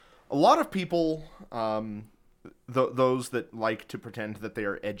a lot of people, those that like to pretend that they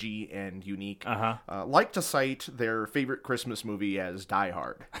are edgy and unique, like to cite their favorite Christmas movie as Die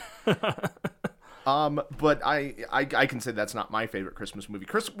Hard. But I can say that's not my favorite Christmas movie.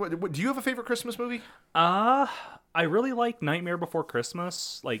 Chris, do you have a favorite Christmas movie? I really like Nightmare Before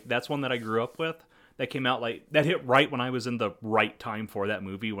Christmas. Like, that's one that I grew up with. That came out, like, that hit right when I was in the right time for that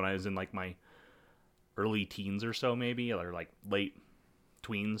movie, when I was in, like, my early teens or so, maybe, or, like, late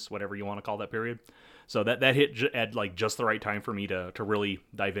tweens, whatever you want to call that period. So that hit at, like, just the right time for me to really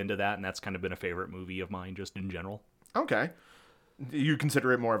dive into that, and that's kind of been a favorite movie of mine just in general. Okay. You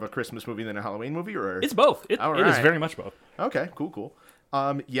consider it more of a Christmas movie than a Halloween movie, or? It's both. It is very much both. Okay, cool.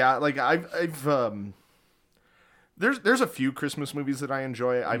 Yeah, like there's a few Christmas movies that I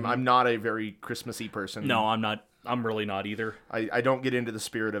enjoy. I'm not a very Christmassy person. No, I'm not. I'm really not either. I don't get into the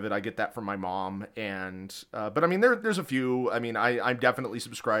spirit of it. I get that from my mom, and but I mean there's a few. I mean I'm definitely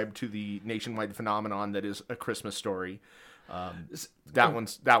subscribed to the nationwide phenomenon that is A Christmas Story. That one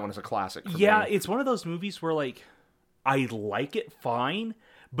is a classic. For me. It's one of those movies where, like, I like it fine,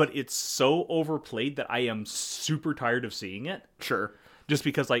 but it's so overplayed that I am super tired of seeing it. Sure. Just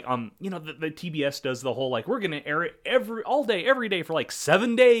because, like, the TBS does the whole, like, we're gonna air it every day for like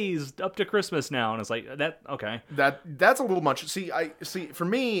 7 days up to Christmas now, and it's like okay. That's a little much. See, for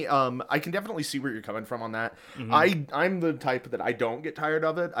me, I can definitely see where you're coming from on that. Mm-hmm. I'm the type that I don't get tired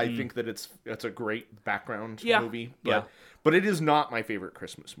of it. I think that it's a great background movie, but it is not my favorite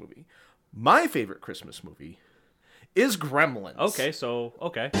Christmas movie. My favorite Christmas movie is Gremlins.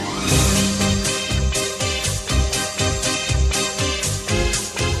 Okay.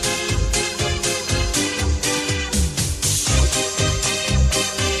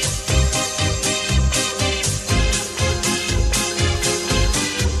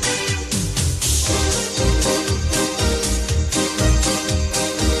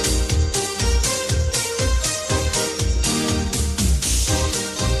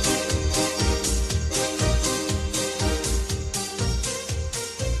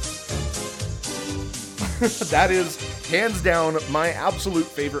 That is, hands down, my absolute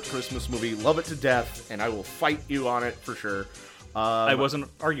favorite Christmas movie. Love it to death, and I will fight you on it for sure. I wasn't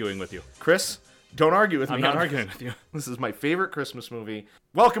arguing with you. Chris, don't argue with me. I'm not arguing with you. This is my favorite Christmas movie.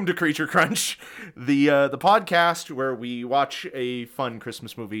 Welcome to Creature Crunch, the podcast where we watch a fun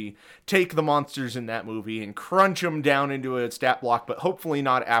Christmas movie, take the monsters in that movie, and crunch them down into a stat block, but hopefully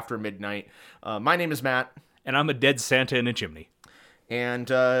not after midnight. My name is Matt. And I'm a dead Santa in a chimney.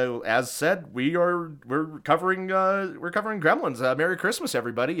 And as said, we're covering Gremlins. Merry Christmas,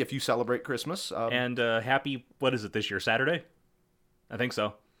 everybody! If you celebrate Christmas, and happy, what is it this year? Saturday, I think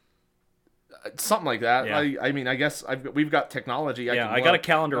so. Something like that. Yeah. I mean, I guess we've got technology. I got a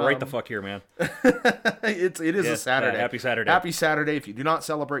calendar right the fuck here, man. It is a Saturday. Happy Saturday. Happy Saturday. If you do not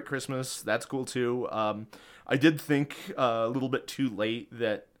celebrate Christmas, that's cool too. I did think a little bit too late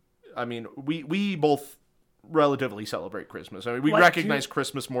that, I mean, we both relatively celebrate Christmas. I mean, we recognize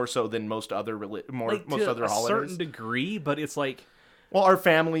Christmas more so than most other most other holidays. To a certain degree, but it's like, well, our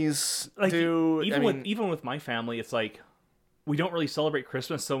families do. Even with my family, it's like we don't really celebrate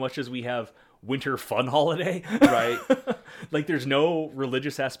Christmas so much as we have winter fun holiday. Right. Like, there's no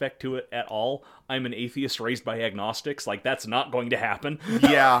religious aspect to it at all. I'm an atheist raised by agnostics. Like, that's not going to happen.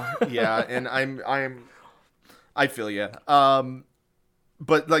 Yeah, and I feel you.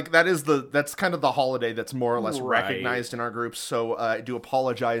 But like that's kind of the holiday that's more or less recognized in our groups. So I do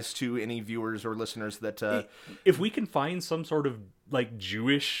apologize to any viewers or listeners that if we can find some sort of like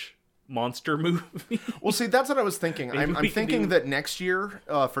Jewish monster movie. Well, see, that's what I was thinking. I'm thinking that next year,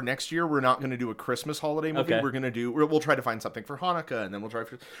 we're not going to do a Christmas holiday movie. Okay. We're going to we'll try to find something for Hanukkah, and then we'll try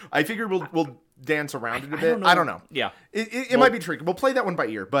for. I figure we'll dance around it a bit. I don't know. Yeah, it might be tricky. We'll play that one by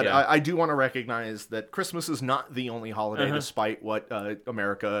ear, but I do want to recognize that Christmas is not the only holiday, despite what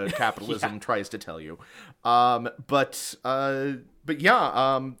America capitalism tries to tell you. But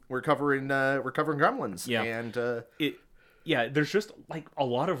yeah, we're covering Gremlins, and Yeah, there's just like a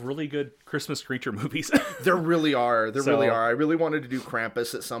lot of really good Christmas creature movies. There really are. Really are. I really wanted to do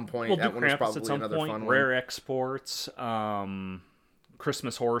Krampus at some point. That one was probably another fun one. Rare Exports,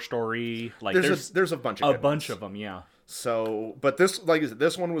 Christmas Horror Story. Like there's a bunch of them. Yeah. So, but this, like I said,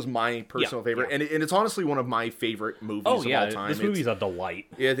 this one was my personal favorite, and it's honestly one of my favorite movies of all time. This movie's a delight.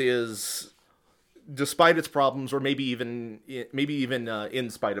 It is, despite its problems, or maybe even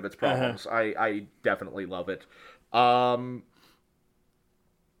in spite of its problems. I definitely love it. I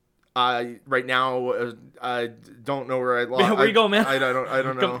right now I don't know where I lost. Where you going, man? I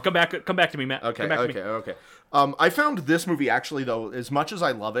don't know. Come back to me, Matt. Okay. I found this movie actually, though, as much as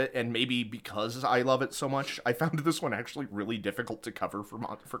I love it, and maybe because I love it so much, I found this one actually really difficult to cover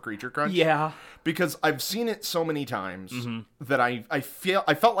for Creature Crunch. Yeah, because I've seen it so many times that I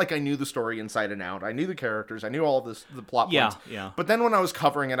felt like I knew the story inside and out. I knew the characters, I knew all of the plot points. Yeah. But then when I was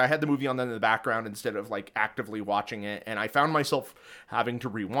covering it, I had the movie on in the background instead of like actively watching it, and I found myself having to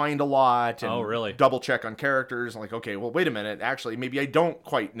rewind a lot and double check on characters. I'm like, okay, well, wait a minute, actually, maybe I don't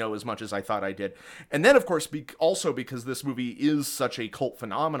quite know as much as I thought I did. And then, of course, also because this movie is such a cult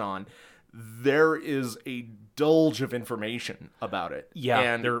phenomenon, there is a deluge of information about it. Yeah,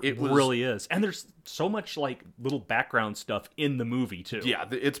 and there really is. And there's so much like little background stuff in the movie too. Yeah,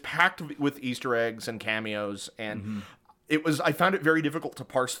 it's packed with Easter eggs and cameos, and I found it very difficult to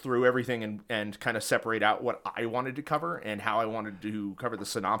parse through everything and kind of separate out what I wanted to cover and how I wanted to cover the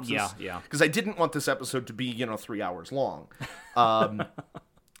synopsis. Yeah. Because I didn't want this episode to be 3 hours long.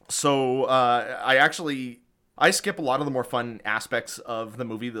 So I skip a lot of the more fun aspects of the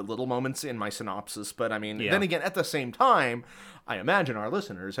movie, the little moments in my synopsis. But I mean, then again, at the same time, I imagine our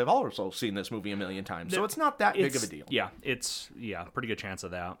listeners have also seen this movie a million times. So it's not that big of a deal. Yeah, it's pretty good chance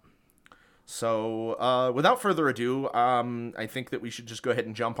of that. So without further ado, I think that we should just go ahead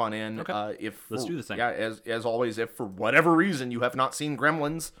and jump on in. Okay. Let's do this thing. Yeah, as always, if for whatever reason you have not seen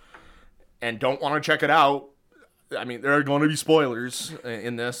Gremlins and don't want to check it out, I mean, there are going to be spoilers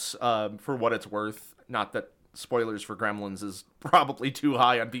in this for what it's worth. Not that spoilers for Gremlins is probably too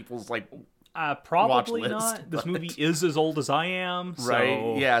high on people's probably watch list, not. This movie is as old as I am, so...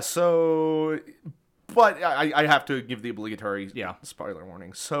 right? Yeah. So, but I have to give the obligatory spoiler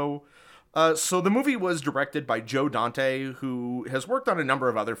warning. So the movie was directed by Joe Dante, who has worked on a number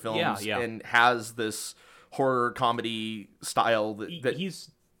of other films and has this horror comedy style that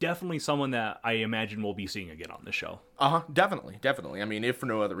he's definitely someone that I imagine we'll be seeing again on the show. Definitely. I mean, if for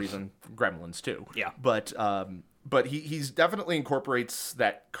no other reason, Gremlins too. Yeah. But he's definitely incorporates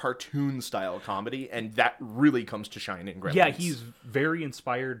that cartoon style comedy, and that really comes to shine in Gremlins. Yeah, he's very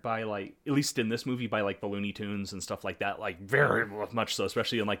inspired by at least in this movie, by the Looney Tunes and stuff like that. Very much so,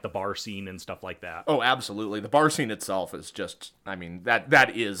 especially in the bar scene and stuff like that. Oh, absolutely. The bar scene itself is just, I mean,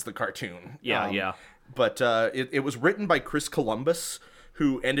 that is the cartoon. Yeah. But it was written by Chris Columbus,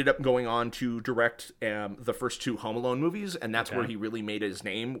 who ended up going on to direct the first two Home Alone movies, and that's where he really made his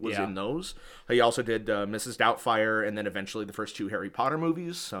name, was in those. He also did Mrs. Doubtfire, and then eventually the first two Harry Potter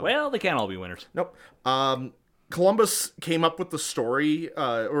movies. So. Well, they can't all be winners. Nope. Columbus came up with the story,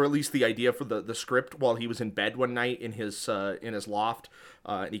 or at least the idea for the script, while he was in bed one night in his loft,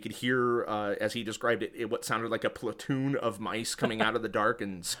 and he could hear, as he described it, what sounded like a platoon of mice coming out of the dark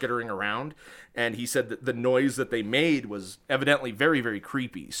and skittering around. And he said that the noise that they made was evidently very, very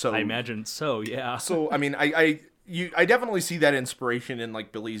creepy. So I imagine so, yeah. So I mean, I definitely see that inspiration in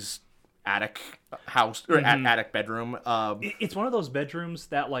Billy's attic house or attic bedroom. It's one of those bedrooms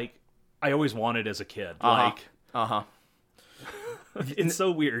that I always wanted as a kid. It's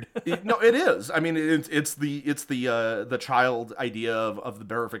so weird. No, it is. I mean, it's the child idea of the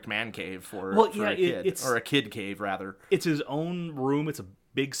perfect man cave for a kid, or a kid cave rather. It's his own room. It's a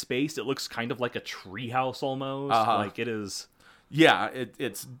big space. It looks kind of like a treehouse almost. It is. Yeah,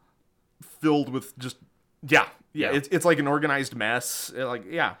 it's filled with just It's like an organized mess.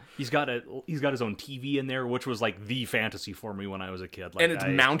 He's got his own TV in there, which was the fantasy for me when I was a kid. And it's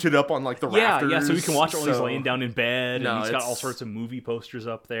mounted up on the rafters. Yeah, so we can watch it while he's laying down in bed. And he's got all sorts of movie posters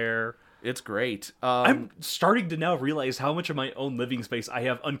up there. It's great. I'm starting to now realize how much of my own living space I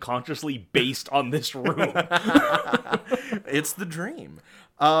have unconsciously based on this room. It's the dream.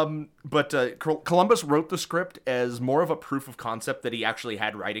 But Columbus wrote the script as more of a proof of concept that he actually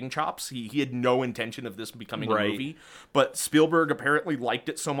had writing chops. He had no intention of this becoming a movie, but Spielberg apparently liked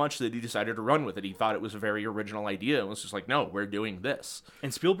it so much that he decided to run with it. He thought it was a very original idea and was just no, we're doing this.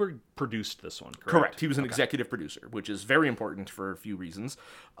 And Spielberg produced this one, correct? Correct. He was an executive producer, which is very important for a few reasons.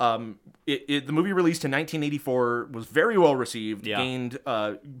 The movie released in 1984 was very well received, gained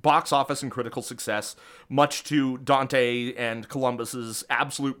box office and critical success, much to Dante and Columbus's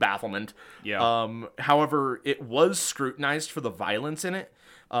absolute bafflement. However, it was scrutinized for the violence in it.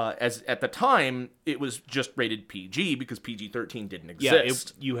 As at the time, it was just rated PG because PG-13 didn't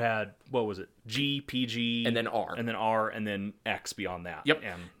exist. You had, what was it? G, PG, and then R. And then R, and then X beyond that. Yep.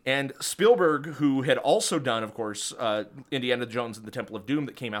 And Spielberg, who had also done, of course, Indiana Jones and the Temple of Doom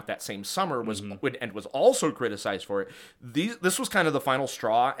that came out that same summer, was also criticized for it. This was kind of the final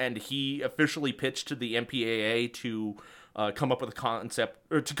straw, and he officially pitched to the MPAA to come up with a concept,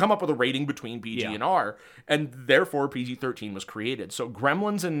 or to come up with a rating between PG and R, and therefore PG-13 was created. So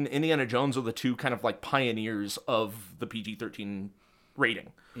Gremlins and Indiana Jones are the two kind of pioneers of the PG-13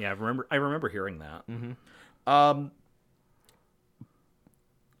 rating. Yeah, I remember hearing that.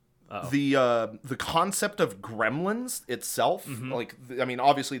 The concept of gremlins itself, like, I mean,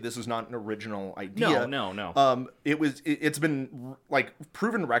 obviously this is not an original idea. No. It's been, like,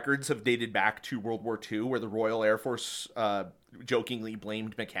 proven records have dated back to World War II, where the Royal Air Force jokingly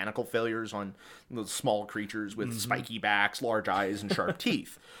blamed mechanical failures on the small creatures with spiky backs, large eyes, and sharp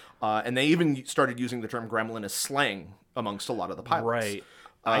teeth. And they even started using the term gremlin as slang amongst a lot of the pilots. Right.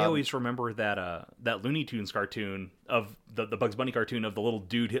 I always remember that Looney Tunes cartoon of the Bugs Bunny cartoon of the little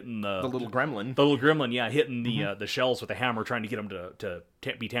dude hitting the little gremlin. The little gremlin, yeah, hitting the shells with a hammer, trying to get them to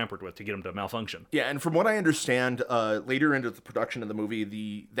be tampered with, to get them to malfunction. Yeah, and from what I understand, later into the production of the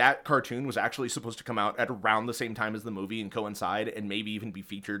movie, that cartoon was actually supposed to come out at around the same time as the movie and coincide, and maybe even be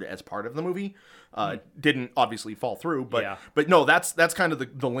featured as part of the movie. Didn't obviously fall through, but no, that's kind of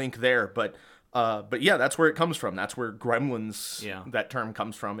the link there, But yeah, that's where it comes from. That's where gremlins, that term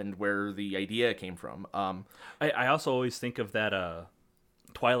comes from, and where the idea came from. I also always think of that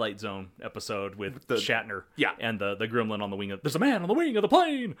Twilight Zone episode with Shatner, and the gremlin on the wing of. There's a man on the wing of the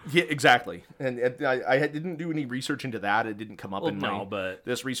plane. Yeah, exactly. And I didn't do any research into that. It didn't come up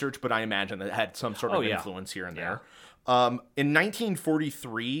this research, but I imagine it had some sort of influence here and there. In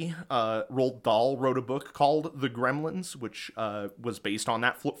 1943, Roald Dahl wrote a book called The Gremlins, which was based on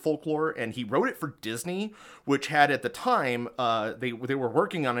that folklore, and he wrote it for Disney, which had at the time they were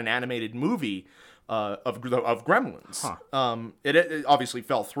working on an animated movie of Gremlins. It obviously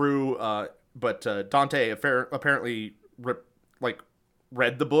fell through, but Dante apparently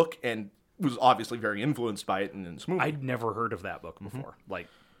read the book and was obviously very influeed by it in this movie. I'd never heard of that book before.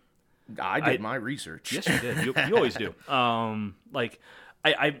 I did my research. Yes, you did. You always do. I'm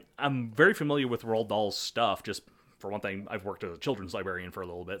very familiar with Roald Dahl's stuff. Just for one thing, I've worked as a children's librarian for a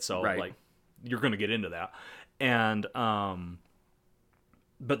little bit, so you're going to get into that. And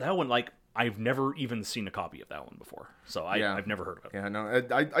but that one, I've never even seen a copy of that one before, so I've never heard of it. Yeah, no,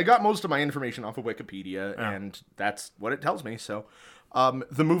 I got most of my information off of Wikipedia, and that's what it tells me. So.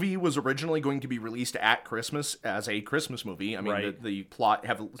 The movie was originally going to be released at Christmas as a Christmas movie. I mean, the plot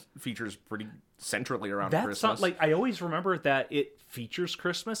features pretty centrally around Christmas. I always remember that it features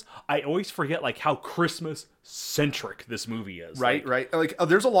Christmas. I always forget how Christmas centric this movie is. Right.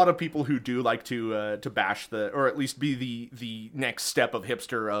 There's a lot of people who do like to bash or at least be the next step of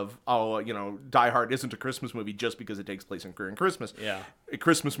hipster of, Die Hard isn't a Christmas movie just because it takes place during Christmas. Yeah. A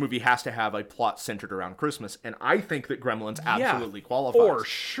Christmas movie has to have a plot centered around Christmas, and I think that Gremlins absolutely qualifies. For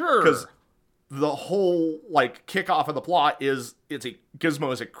sure. Because the whole kickoff of the plot is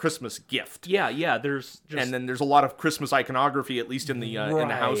Gizmo is a Christmas gift. Yeah. And then there's a lot of Christmas iconography, at least in the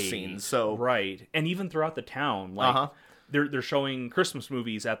house scenes. So and even throughout the town, they're showing Christmas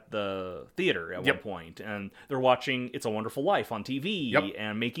movies at the theater at one point, and they're watching It's a Wonderful Life on TV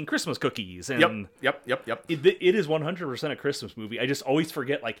and making Christmas cookies. And Yep. It is 100% a Christmas movie. I just always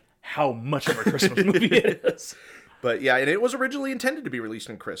forget how much of a Christmas movie it is. But yeah, and it was originally intended to be released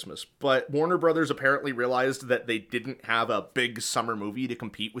on Christmas, but Warner Brothers apparently realized that they didn't have a big summer movie to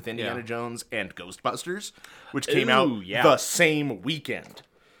compete with Indiana Jones and Ghostbusters, which came out the same weekend.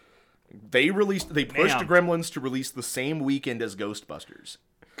 They pushed Gremlins to release the same weekend as Ghostbusters.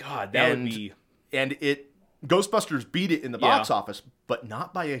 God, that would be... And Ghostbusters beat it in the box office, but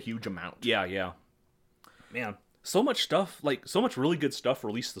not by a huge amount. Yeah. Man. So much stuff, so much really good stuff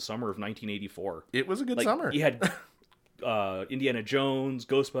released the summer of 1984. It was a good summer. You had Indiana Jones,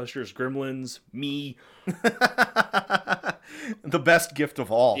 Ghostbusters, Gremlins, me. The best gift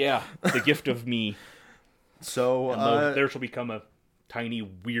of all. Yeah, the gift of me. So there shall become a tiny,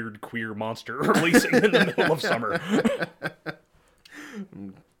 weird, queer monster releasing in the middle of summer.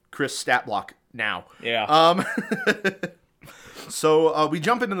 Chris Statblock now. Yeah. So we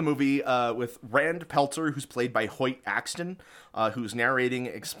jump into the movie with Rand Peltzer, who's played by Hoyt Axton, who's narrating,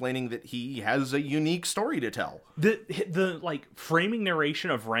 explaining that he has a unique story to tell. The framing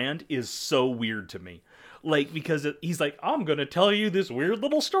narration of Rand is so weird to me. Because he's I'm going to tell you this weird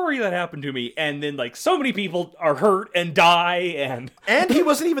little story that happened to me. And then, so many people are hurt and die. And he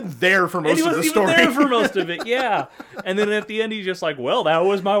wasn't even there for most of the story. He wasn't even there for most of it, yeah. And then at the end, he's just well, that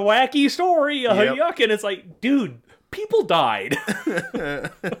was my wacky story. Yuck. And it's dude, people died.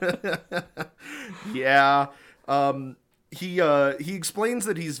 Yeah. He explains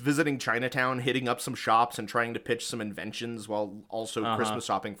that he's visiting Chinatown, hitting up some shops, and trying to pitch some inventions while also Christmas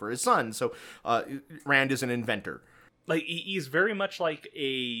shopping for his son. So Rand is an inventor. He's very much like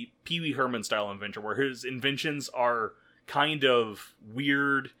a Pee Wee Herman style inventor, where his inventions are kind of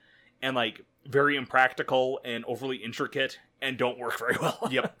weird and very impractical and overly intricate and don't work very well.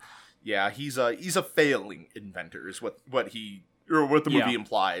 Yep. Yeah, he's a failing inventor is what he or what the movie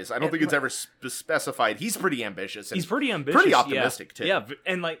implies. I don't think it's ever specified. He's pretty ambitious. He's pretty ambitious. Pretty optimistic too. Yeah,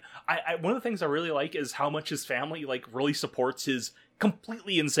 and like I one of the things I really like is how much his family like really supports his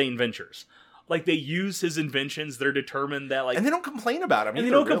completely insane ventures. Like, they use his inventions. They're determined that, like... And they don't complain about him. And they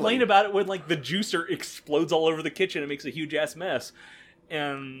don't complain about it when, like, the juicer explodes all over the kitchen and makes a huge-ass mess.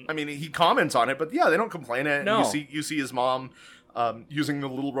 And... I mean, he comments on it, but yeah, they don't complain. No. You see his mom using the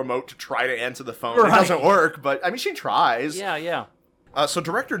little remote to try to answer the phone. Right. It doesn't work, but, I mean, she tries. Yeah. So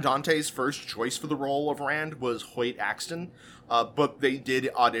director Dante's first choice for the role of Rand was Hoyt Axton, but they did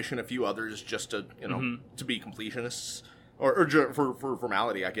audition a few others just to, to be completionists. Or for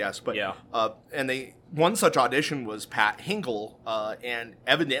formality, I guess. But yeah. And one such audition was Pat Hinkle, and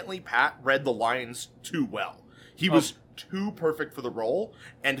evidently Pat read the lines too well. He was too perfect for the role,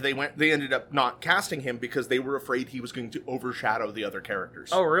 and they ended up not casting him because they were afraid he was going to overshadow the other characters.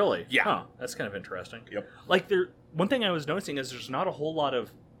 Oh, really? Yeah. Huh. That's kind of interesting. Yep. Like, one thing I was noticing is there's not a whole lot of,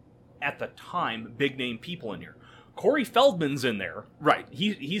 at the time, big name people in here. Corey Feldman's in there. Right.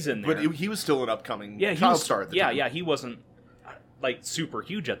 He's in there. But he was still an upcoming child star at the time. Yeah, he wasn't, like, super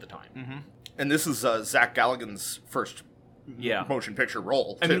huge at the time. Mm-hmm. And this is Zach Galligan's first motion picture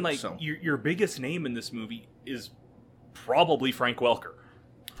role, too. I mean, like, your biggest name in this movie is probably Frank Welker.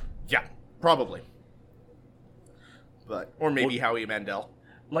 Yeah, probably. Or maybe Howie Mandel.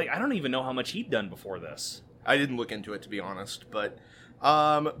 Like, I don't even know how much he'd done before this. I didn't look into it, to be honest, but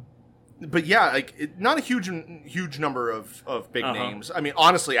yeah, like not a huge number of big names. I mean,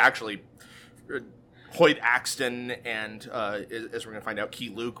 honestly, actually, Hoyt Axton and as we're gonna find out, Key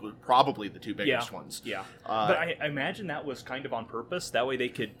Luke were probably the two biggest ones. Yeah, but I imagine that was kind of on purpose. That way, they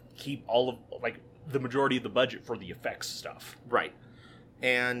could keep all of the majority of the budget for the effects stuff. Right,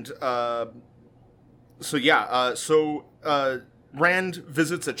 and Rand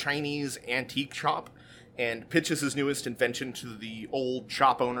visits a Chinese antique shop and pitches his newest invention to the old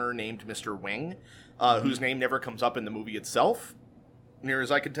shop owner named Mr. Wing, whose name never comes up in the movie itself, near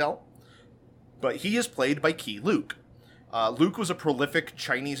as I can tell. But he is played by Key Luke. Luke was a prolific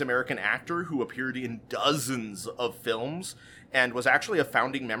Chinese-American actor who appeared in dozens of films and was actually a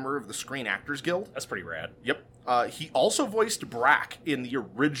founding member of the Screen Actors Guild. That's pretty rad. Yep. He also voiced Brack in the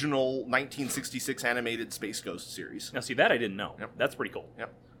original 1966 animated Space Ghost series. Now, see, that I didn't know. Yep. That's pretty cool.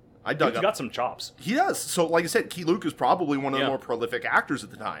 Yep. He's got some chops. He does. So, like I said, Key Luke is probably one of the more prolific actors at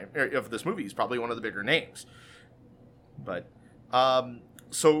the time of this movie. He's probably one of the bigger names. But,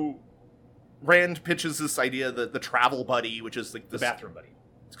 so Rand pitches this idea, the travel buddy, which is like the bathroom buddy.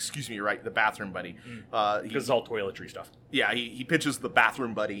 Excuse me, you're right, the bathroom buddy. Because it's all toiletry stuff. Yeah, he pitches the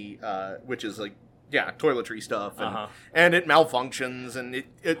bathroom buddy, which is like, toiletry stuff, and it malfunctions, and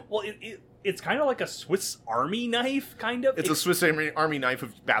it's kind of like a Swiss Army knife, kind of. It's a Swiss Army knife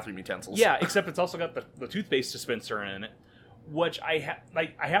of bathroom utensils. Yeah, except it's also got the toothpaste dispenser in it, which I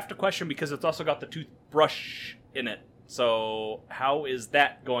have to question because it's also got the toothbrush in it. So how is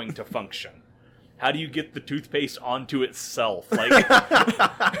that going to function? How do you get the toothpaste onto itself? Like,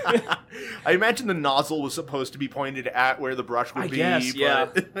 I imagine the nozzle was supposed to be pointed at where the brush would be. Guess, yeah.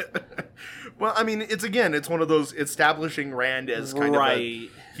 Well, I mean, it's one of those establishing Rand as kind of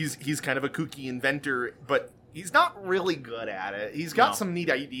he's kind of a kooky inventor, but he's not really good at it. He's got some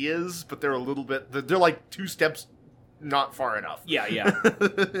neat ideas, but they're a little bit they're like two steps not far enough. Yeah.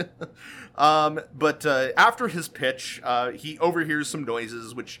 But after his pitch, he overhears some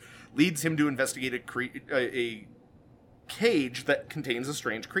noises, which leads him to investigate a cage that contains a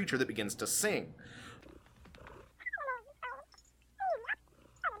strange creature that begins to sing.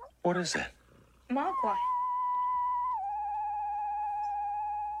 What is that? Mogwai.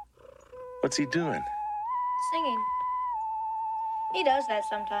 What's he doing? Singing. He does that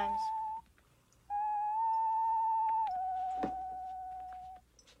sometimes.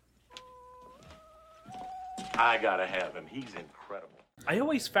 I gotta have him. He's incredible. I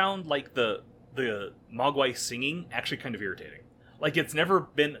always found like the Mogwai singing actually kind of irritating. Like, it's never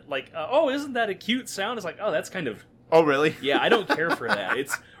been like, isn't that a cute sound? It's like, oh, that's kind of... Oh, really? Yeah, I don't care for that.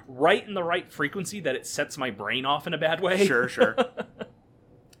 It's right in the right frequency that it sets my brain off in a bad way. Sure.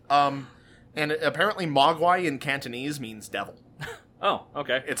 And apparently Mogwai in Cantonese means devil. Oh,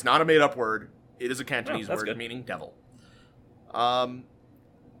 okay. It's not a made-up word. It is a Cantonese word good. meaning devil.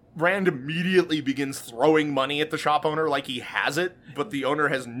 Rand immediately begins throwing money at the shop owner like he has it, but the owner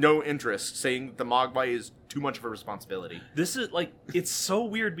has no interest, saying that the Mogwai is too much of a responsibility. This is, like, it's so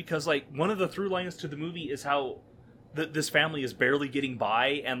weird because, like, one of the through lines to the movie is how this family is barely getting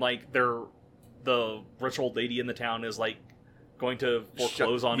by, and, like, the rich old lady in the town is, like, going to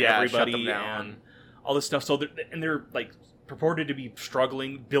foreclose on everybody and all this stuff. So they're like purported to be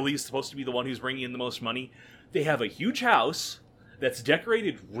struggling. Billy's supposed to be the one who's bringing in the most money. They have a huge house. that's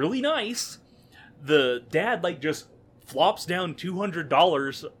decorated really nice. The dad, like, just flops down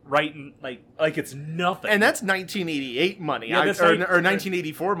 $200 right in, like it's nothing. And that's 1988 money. Yeah, or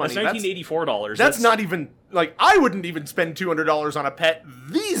 1984 money. That's $1984. That's not even, like, I wouldn't even spend $200 on a pet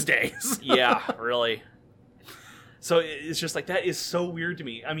these days. Yeah, really. So it's just like, that is so weird to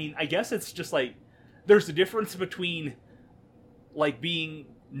me. I mean, I guess it's just like, there's a difference between, like, being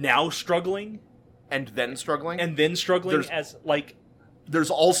now struggling and then struggling. There's, as, like...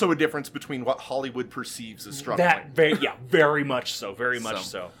 There's also a difference between what Hollywood perceives as struggling. Very much so. Very much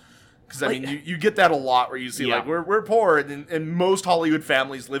so. Because, I mean, you get that a lot where you see, like, we're poor, and most Hollywood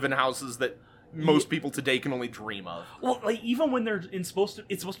families live in houses that most people today can only dream of. Well, like, even when it's supposed to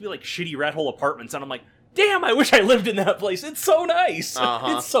be, like, shitty rat hole apartments, and I'm like, damn, I wish I lived in that place. It's so nice.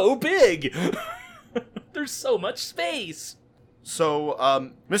 Uh-huh. It's so big. There's so much space. So,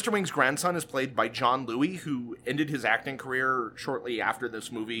 Mr. Wing's grandson is played by John Louis, who ended his acting career shortly after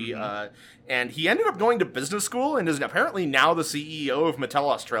this movie, and he ended up going to business school and is apparently now the CEO of Mattel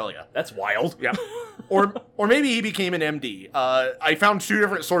Australia. That's wild. Yeah. or maybe he became an MD. I found two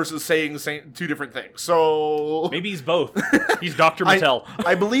different sources saying two different things, so... Maybe he's both. He's Dr. Mattel.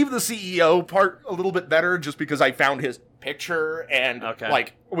 I believe the CEO part a little bit better, just because I found his picture and,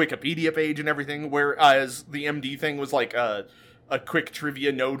 like, Wikipedia page and everything, whereas the MD thing was, like, a quick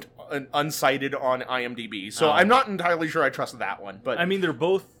trivia note, uncited on IMDb. So I'm not entirely sure I trust that one. But I mean, they're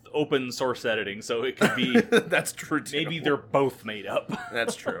both open source editing, so it could be... That's true, too. Maybe they're both made up.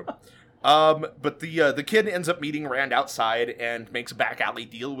 That's true. But the kid ends up meeting Rand outside and makes a back alley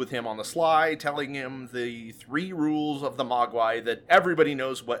deal with him on the sly, telling him the 3 rules of the Mogwai that everybody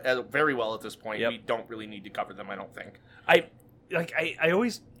knows very well at this point. Yep. We don't really need to cover them, I don't think.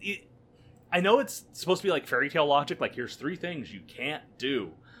 I know it's supposed to be like fairy tale logic, like, here's 3 things you can't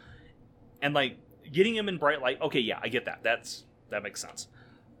do. And, like, getting him in bright light, okay, yeah, I get that. That makes sense.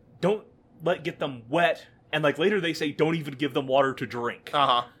 Don't get them wet, and, like, later they say don't even give them water to drink.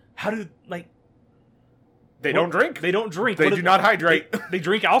 Uh-huh. How do, like... They don't drink. They don't drink. They do not hydrate. They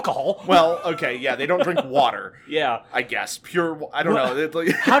drink alcohol. Well, okay, yeah, they don't drink water. Yeah. I guess. Pure, I don't know.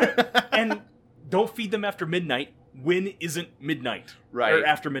 And don't feed them after midnight. When isn't midnight? Right. Or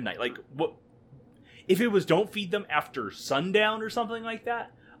after midnight. Like, what... If it was don't feed them after sundown or something like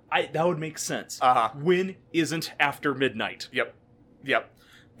that, that would make sense. Uh-huh. When isn't after midnight? Yep.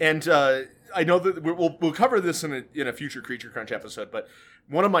 And I know that we'll cover this in a future Creature Crunch episode, but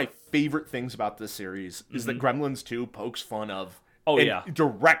one of my favorite things about this series is that Gremlins 2 pokes fun of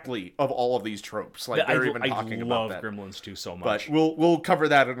directly of all of these tropes. Like, they're even talking about that. I love Gremlins 2 so much. But we'll cover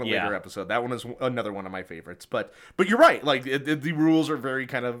that in a later episode. That one is another one of my favorites. But you're right. Like, the rules are very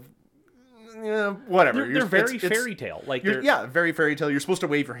kind of... whatever. They're very fairy tale. Like, very fairy tale. You're supposed to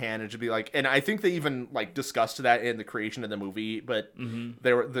wave your hand and just be like, and I think they even, like, discussed that in the creation of the movie, but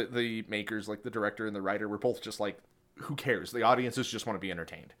they were the makers, like the director and the writer, were both just like, who cares? The audiences just want to be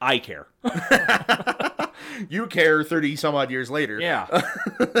entertained. I care. You care 30 some odd years later. Yeah.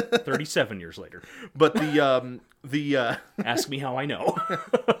 37 years later. But the ask me how I know.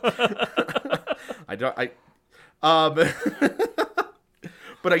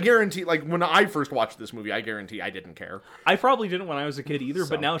 But I guarantee, like, when I first watched this movie, I guarantee I didn't care. I probably didn't when I was a kid either,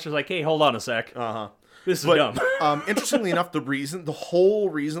 but now it's just like, hey, hold on a sec. Uh-huh. This is dumb. Interestingly enough, the whole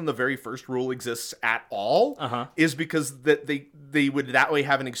reason the very first rule exists at all is because that they would that way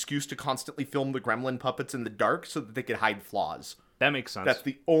have an excuse to constantly film the gremlin puppets in the dark so that they could hide flaws. That makes sense. That's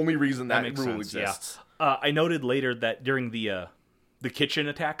the only reason that rule exists. Yeah. I noted later that during the kitchen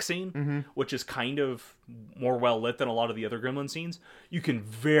attack scene, which is kind of more well lit than a lot of the other Gremlin scenes, you can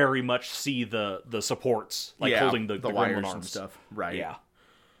very much see the supports, like holding the wires Gremlin arms and stuff. Right. Yeah.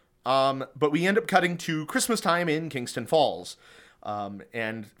 But we end up cutting to Christmas time in Kingston Falls,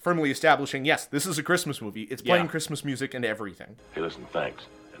 and firmly establishing, yes, this is a Christmas movie. It's playing Christmas music and everything. Hey, listen, thanks,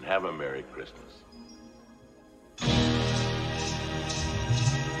 and have a Merry Christmas.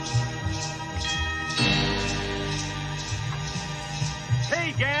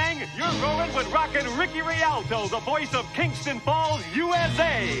 Hey, gang, you're rolling with rockin' Ricky Rialto, the voice of Kingston Falls,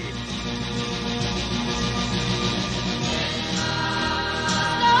 USA.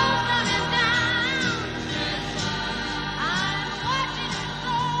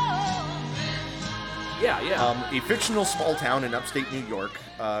 Yeah. A fictional small town in upstate New York,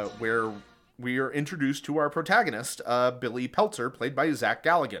 where we are introduced to our protagonist, Billy Peltzer, played by Zach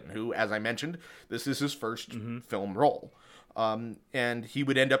Galligan, who, as I mentioned, this is his first film role. And he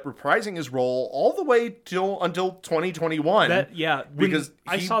would end up reprising his role all the way until 2021. Because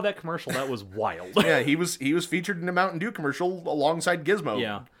I saw that commercial, that was wild. Yeah, he was featured in a Mountain Dew commercial alongside Gizmo.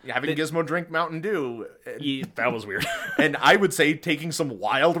 Yeah, having Gizmo drink Mountain Dew. That was weird. And I would say taking some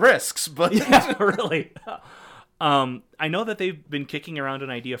wild risks, but yeah, really. I know that they've been kicking around an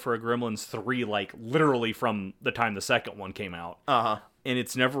idea for a Gremlins 3, like literally from the time the second one came out. And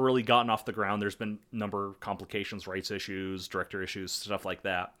it's never really gotten off the ground. There's been a number of complications, rights issues, director issues, stuff like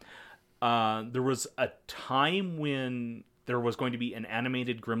that. There was a time when there was going to be an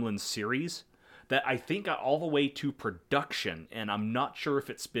animated Gremlins series that I think got all the way to production, and I'm not sure if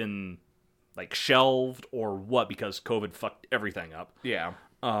it's been like shelved or what, because COVID fucked everything up. Yeah.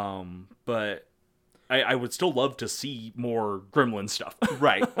 But I would still love to see more Gremlin stuff.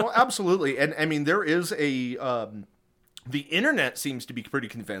 Right. Well, absolutely. And I mean, there is the internet seems to be pretty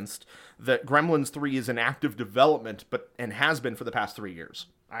convinced that Gremlins 3 is in active development, and has been for the past 3 years.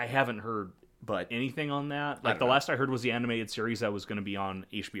 I haven't heard anything on that. Like, the last I heard was the animated series that was going to be on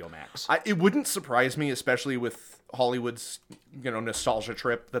HBO Max. It wouldn't surprise me, especially with Hollywood's, nostalgia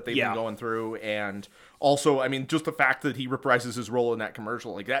trip that they've been going through. And also, I mean, just the fact that he reprises his role in that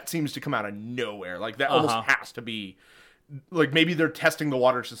commercial, like, that seems to come out of nowhere. Like, that almost has to be... Like, maybe they're testing the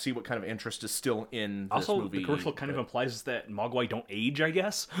waters to see what kind of interest is still in this movie. Also, the commercial kind of implies that Mogwai don't age, I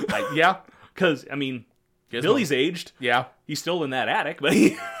guess. Yeah. Because, I mean, Gizmo. Billy's aged. Yeah. He's still in that attic, but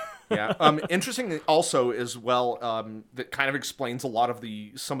he... Yeah. Interesting also as well, that kind of explains a lot of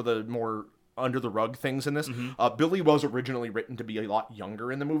some of the more under the rug things in this. Billy was originally written to be a lot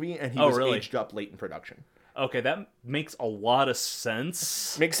younger in the movie, and he was aged up late in production. Okay, that makes a lot of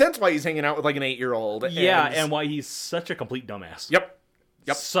sense. Makes sense why he's hanging out with like an 8-year-old. Yeah, and why he's such a complete dumbass. Yep.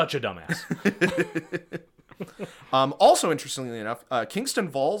 Such a dumbass. Also, interestingly enough, Kingston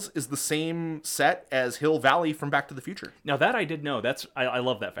Falls is the same set as Hill Valley from Back to the Future. Now that I did know. I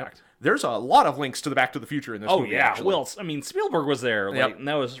love that fact. There's a lot of links to the Back to the Future in this movie. Oh yeah, actually. Well, I mean, Spielberg was there, and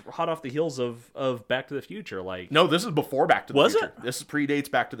that was hot off the heels of Back to the Future. Like, no, this is before Back to the Future. Was it? This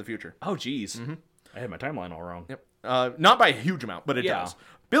predates Back to the Future. Oh, geez. I had my timeline all wrong. Yep. Not by a huge amount, but it does.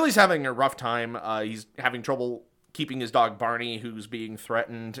 Billy's having a rough time. He's having trouble keeping his dog Barney, who's being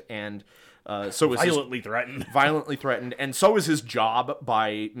threatened, and so is violently threatened, and so is his job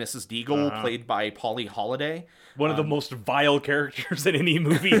by Mrs. Deagle, played by Polly Holiday. One of the most vile characters in any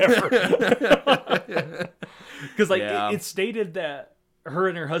movie ever. Because it's stated that her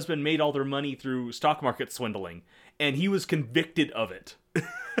and her husband made all their money through stock market swindling, and he was convicted of it.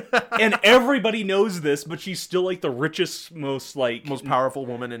 And everybody knows this, but she's still like the richest, most powerful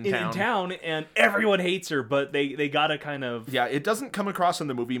woman in town, and everyone hates her. But they gotta kind of it doesn't come across in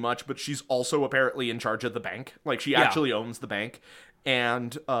the movie much, but she's also apparently in charge of the bank. Like, she actually owns the bank,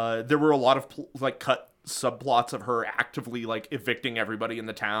 and there were a lot of cut subplots of her actively like evicting everybody in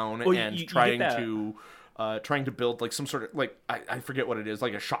the town and trying to build like some sort of like I forget what it is,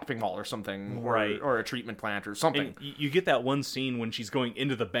 like a shopping mall or something, or a treatment plant or something. And you get that one scene when she's going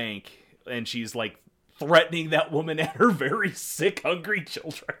into the bank and she's like threatening that woman and her very sick, hungry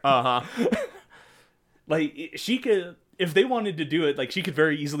children. Like, she could, if they wanted to do it, like, she could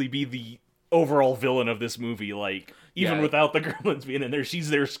very easily be the overall villain of this movie. Like, even without the Gremlins being in there, she's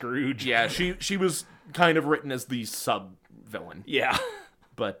their Scrooge. Yeah, she was kind of written as the sub villain. Yeah,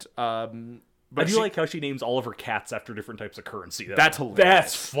 but I do like how she names all of her cats after different types of currency. That's hilarious.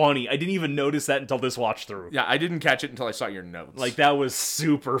 That's funny. I didn't even notice that until this watch through. Yeah, I didn't catch it until I saw your notes. Like, that was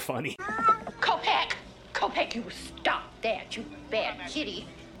super funny. Kopeck! Kopeck, you stop that, you bad kitty.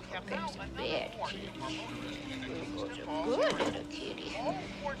 Kopeck's a bad kitty. Virgo's a good little kitty. You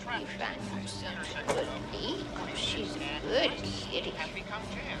find something good to eat. She's a good kitty.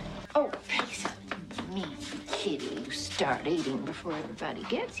 Oh, piece of meat, kitty. You start eating before everybody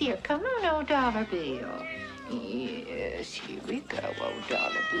gets here. Come on, old dollar bill. Yes, here we go, old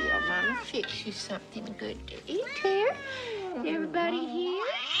dollar bill. Mama, fix you something good to eat here. Everybody here?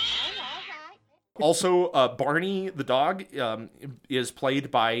 Also, Barney the dog is played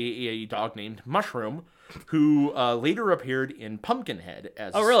by a dog named Mushroom, who later appeared in Pumpkinhead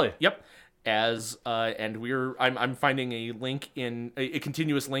as. Oh, really? Yep. As and I'm finding a link in a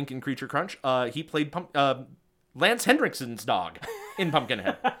continuous link in Creature Crunch. He played Lance Hendrickson's dog in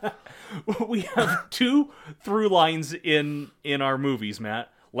Pumpkinhead. We have two through lines in our movies, Matt: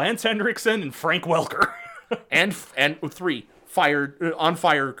 Lance Hendrickson and Frank Welker, and three on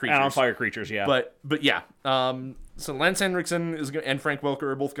fire creatures. And on fire creatures, yeah. But yeah. So Lance Henriksen and Frank Welker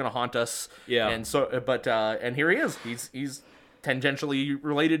are both going to haunt us. Yeah. And so, and here he is. He's tangentially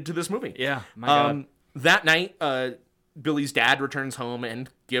related to this movie. Yeah, my God. That night, Billy's dad returns home and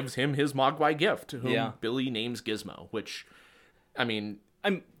gives him his Mogwai gift, whom Billy names Gizmo, which, I mean,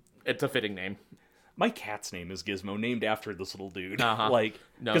 it's a fitting name. My cat's name is Gizmo, named after this little dude. Uh-huh. Like,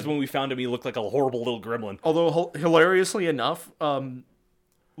 because when we found him, he looked like a horrible little gremlin. Although, hilariously enough,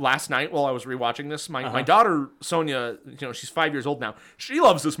 last night while I was rewatching this, my daughter, Sonia, she's 5 years old now. She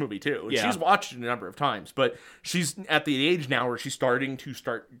loves this movie, too. And she's watched it a number of times, but she's at the age now where she's starting to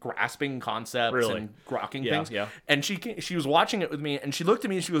grasping concepts and grokking things. Yeah. And she was watching it with me, and she looked at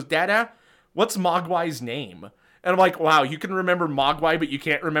me and she goes, Dada, what's Mogwai's name? And I'm like, wow, you can remember Mogwai, but you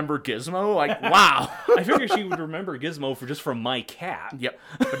can't remember Gizmo? Like, wow. I figured she would remember Gizmo from my cat. Yep.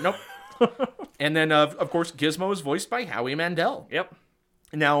 But nope. And then, of course, Gizmo is voiced by Howie Mandel. Yep.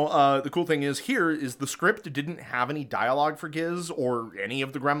 Now, the cool thing is the script didn't have any dialogue for Giz or any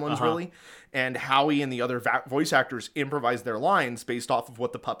of the Gremlins, really. And Howie and the other voice actors improvised their lines based off of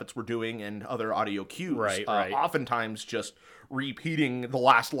what the puppets were doing and other audio cues. Right. Oftentimes just repeating the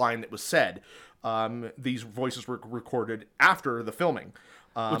last line that was said. These voices were recorded after the filming.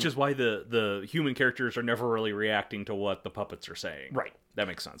 Which is why the human characters are never really reacting to what the puppets are saying. Right. That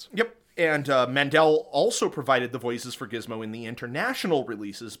makes sense. Yep. And Mandel also provided the voices for Gizmo in the international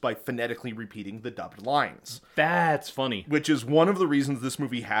releases by phonetically repeating the dubbed lines. That's funny. Which is one of the reasons this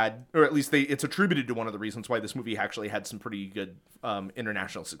movie had, or at least it's attributed to one of the reasons why this movie actually had some pretty good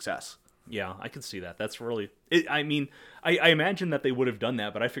international success. Yeah, I can see that. That's really... I imagine that they would have done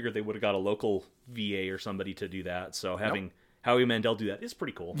that, but I figured they would have got a local VA or somebody to do that. So having Howie Mandel do that is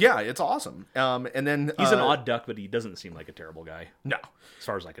pretty cool. Yeah, it's awesome. And then... He's an odd duck, but he doesn't seem like a terrible guy. No. As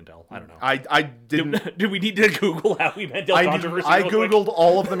far as I can tell. I don't know. I didn't... Do we need to Google Howie Mandel controversy? I Googled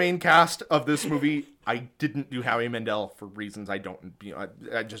all of the main cast of this movie. I didn't do Howie Mandel for reasons I don't...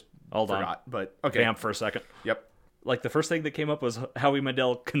 I just forgot. On. But, okay. Vamp for a second. Yep. Like, the first thing that came up was Howie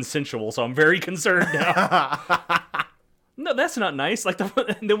Mandel consensual, so I'm very concerned now. No, that's not nice. Like,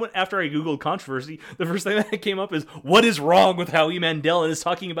 then after I Googled controversy, the first thing that came up is, what is wrong with Howie Mandel and is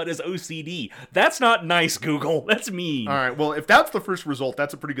talking about his OCD? That's not nice, Google. That's mean. All right, well, if that's the first result,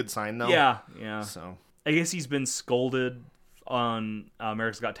 that's a pretty good sign, though. Yeah. So I guess he's been scolded on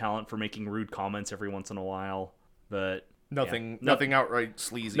America's Got Talent for making rude comments every once in a while, but... Nothing outright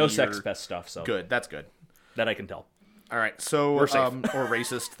sleazy. No sex pest stuff, so... Good, that's good. That I can tell. All right, so or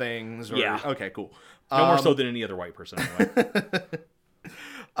racist things. Or, okay, cool. No more so than any other white person. Anyway.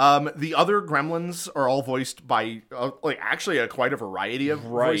 The other Gremlins are all voiced by actually quite a variety of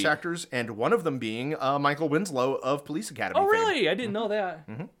voice actors, and one of them being Michael Winslow of Police Academy. Oh, really? I didn't know that.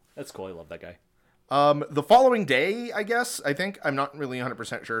 Mm-hmm. That's cool. I love that guy. The following day, I think I'm not really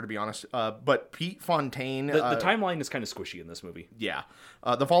 100% sure, to be honest. But Pete Fontaine. The timeline is kind of squishy in this movie. Yeah.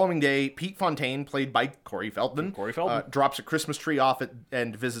 The following day, Pete Fontaine, played by Corey Feldman, drops a Christmas tree off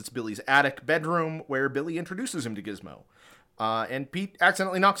and visits Billy's attic bedroom, where Billy introduces him to Gizmo. And Pete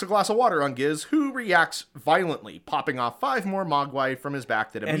accidentally knocks a glass of water on Giz, who reacts violently, popping off 5 more Mogwai from his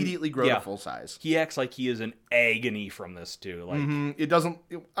back that immediately grow to full size. He acts like he is in agony from this too. Like it doesn't.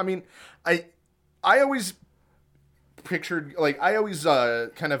 I always pictured, I always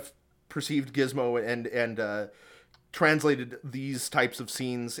kind of perceived Gizmo and translated these types of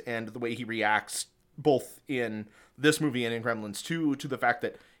scenes and the way he reacts, both in this movie and in Gremlins 2, to the fact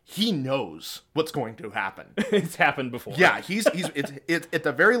that he knows what's going to happen. It's happened before. Yeah, it's at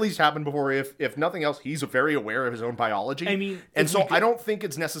the very least happened before. If nothing else, he's very aware of his own biology. I mean, and so I don't think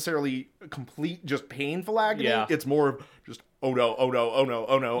it's necessarily complete, just painful agony. Yeah. It's more of just, oh no, oh no, oh no,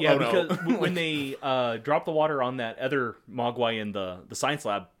 oh no, yeah, oh no. Because when they drop the water on that other Mogwai in the science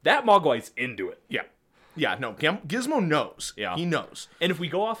lab, that Mogwai's into it. Yeah. Yeah, no, Gizmo knows. Yeah. He knows. And if we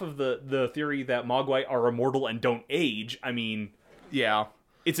go off of the theory that Mogwai are immortal and don't age, I mean... Yeah.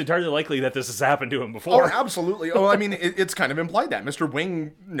 It's entirely likely that this has happened to him before. Oh, absolutely. Oh, I mean, it's kind of implied that. Mr.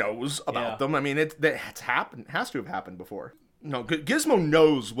 Wing knows about them. I mean, it's happened. Has to have happened before. No, Gizmo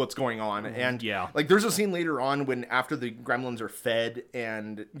knows what's going on. And, there's a scene later on when after the Gremlins are fed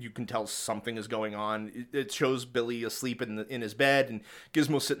and you can tell something is going on. It shows Billy asleep in his bed, and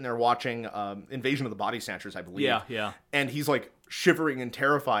Gizmo's sitting there watching Invasion of the Body Snatchers, I believe. Yeah. And he's, shivering and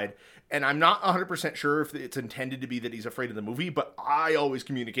terrified. And I'm not 100% sure if it's intended to be that he's afraid of the movie, but I always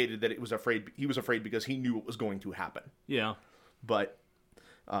communicated that he was afraid because he knew what was going to happen. Yeah. But,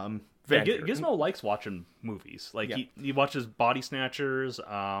 Gizmo likes watching movies. He watches Body Snatchers,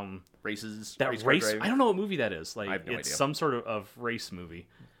 races. That race, I don't know what movie that is. I have no idea. Some sort of race movie.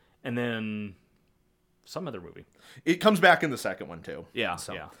 And then some other movie. It comes back in the second one too. Yeah,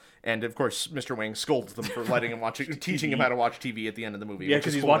 So. yeah. And of course, Mr. Wang scolds them for letting him teaching him how to watch TV at the end of the movie. Yeah, which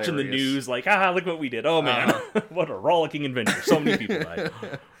because is he's watching the hilarious. news, like, look what we did. Oh man, what a rollicking adventure! So many people died.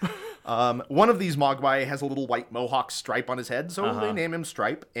 One of these Mogwai has a little white mohawk stripe on his head, so they name him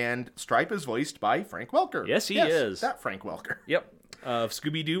Stripe. And Stripe is voiced by Frank Welker. Yes, he is. That Frank Welker. Yep, of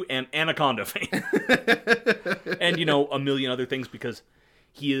Scooby-Doo and Anaconda fame, and a million other things because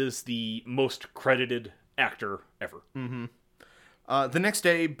he is the most credited actor ever. The next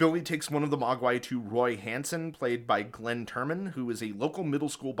day, Billy takes one of the Mogwai to Roy Hansen, played by Glenn Turman, who is a local middle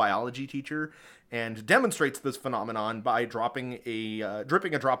school biology teacher, and demonstrates this phenomenon by dripping a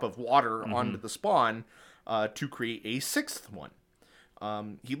drop of water onto the spawn to create a sixth one.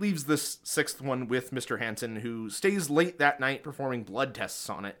 He leaves this sixth one with Mr. Hansen, who stays late that night performing blood tests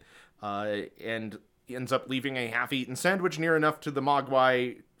on it, and ends up leaving a half-eaten sandwich near enough to the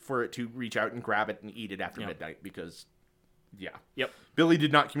Mogwai for it to reach out and grab it and eat it after midnight, because... Yeah. Yep. Billy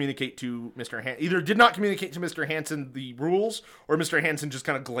did not communicate to either did not communicate to Mr. Hansen the rules, or Mr. Hansen just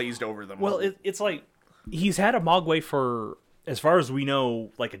kind of glazed over them. Well, it's like he's had a Mogwai for, as far as we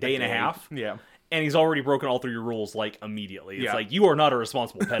know, like a day and a half. Yeah. And he's already broken all 3 rules, like, immediately. It's Yeah. like, you are not a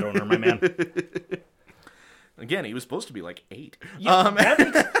responsible pet owner, my man. Again, he was supposed to be like 8. Yeah, that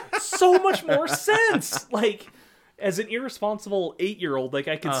makes so much more sense. Like, as an irresponsible 8-year-old, like,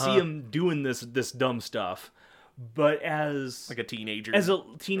 I could see him doing this dumb stuff. But as Like a teenager. as a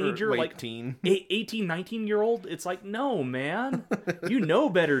teenager, late like teen. 18, 19-year-old, it's like, no, man. You know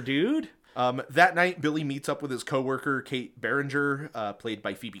better, dude. That night, Billy meets up with his coworker, Kate Berenger, played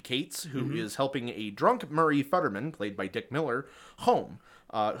by Phoebe Cates, who is helping a drunk Murray Futterman, played by Dick Miller, home,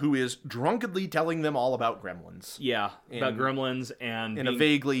 who is drunkenly telling them all about gremlins. Yeah, about gremlins and In a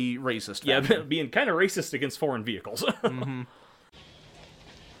vaguely racist yeah, fashion. being kind of racist against foreign vehicles.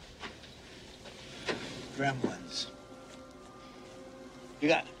 Gremlins.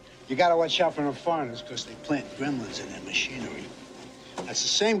 You gotta watch out for the foreigners because they plant gremlins in their machinery. That's the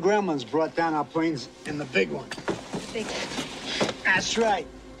same gremlins brought down our planes in the big one. Big. That's right.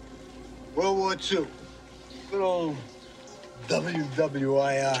 World War II. Good old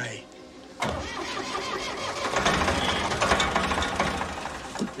WWII.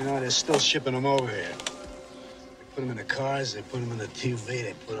 They're still shipping them over here. They put them in the cars, they put them in the TV,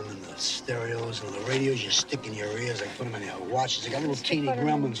 they put them in the stereos and the radios you stick in your ears, they put them in your watches. They got little teeny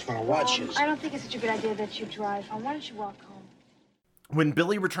gremlins for the watches. I don't think it's such a good idea that you drive. Why don't you walk home? When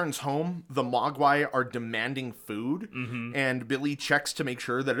Billy returns home, the Mogwai are demanding food, and Billy checks to make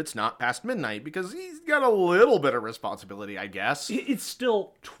sure that it's not past midnight, because he's got a little bit of responsibility, I guess. It's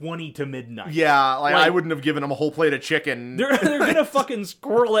still 20 to midnight. Yeah, like I wouldn't have given him a whole plate of chicken. They're gonna fucking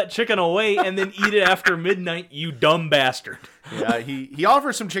squirrel that chicken away and then eat it after midnight, you dumb bastard. Yeah, he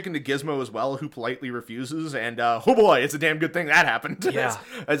offers some chicken to Gizmo as well, who politely refuses, and oh boy, it's a damn good thing that happened. Yeah.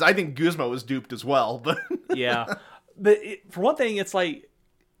 as I think Gizmo was duped as well, but... Yeah. But for one thing, it's like,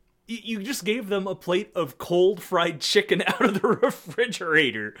 you just gave them a plate of cold fried chicken out of the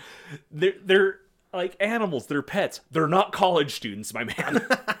refrigerator. They're like animals, they're pets. They're not college students, my man.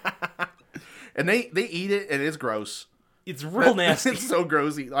 And they eat it, and it's gross. It's real nasty. It's so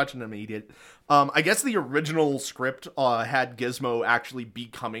gross watching them eat it. I guess the original script had Gizmo actually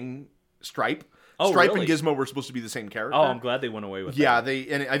becoming Stripe. Oh, Stripe really? and Gizmo were supposed to be the same character. Oh, I'm glad they went away with Yeah, that.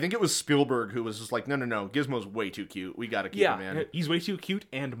 and I think it was Spielberg who was just like, no, Gizmo's way too cute. We gotta keep him in. He's way too cute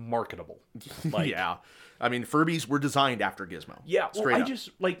and marketable. Like, Yeah. I mean, Furbies were designed after Gizmo. Yeah, well, Straight I up. just,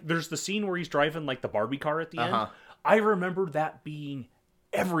 like, there's the scene where he's driving, like, the Barbie car at the end. I remember that being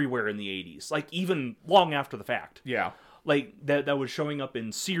everywhere in the 80s, like, even long after the fact. Yeah. Like, that was showing up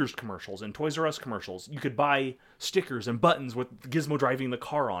in Sears commercials and Toys R Us commercials. You could buy stickers and buttons with Gizmo driving the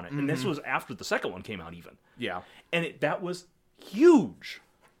car on it. And this was after the second one came out, even. Yeah. And that was huge.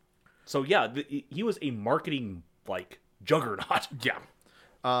 So, yeah, he was a marketing, like, juggernaut. Yeah.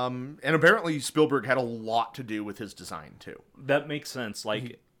 And apparently Spielberg had a lot to do with his design, too. That makes sense.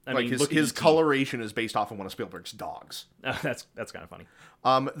 Like, I Like mean, his look at his E.T. coloration is based off of one of Spielberg's dogs. That's kind of funny.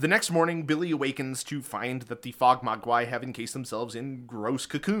 The next morning, Billy awakens to find that the Fog Mogwai have encased themselves in gross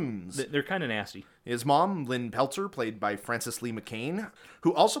cocoons. They're kind of nasty. His mom, Lynn Peltzer, played by Frances Lee McCain,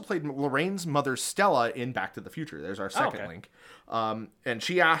 who also played Lorraine's mother, Stella, in Back to the Future. There's our second link. And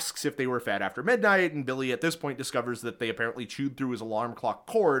she asks if they were fed after midnight, and Billy at this point discovers that they apparently chewed through his alarm clock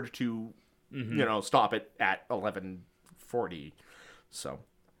cord to, stop it at 11:40. So...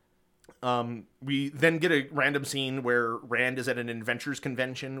 We then get a random scene where Rand is at an inventors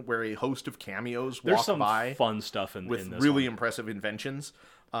convention where a host of cameos walk by. There's some fun stuff in with this really one. impressive inventions.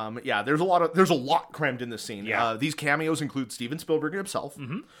 There's a lot crammed in this scene. Yeah. These cameos include Steven Spielberg himself,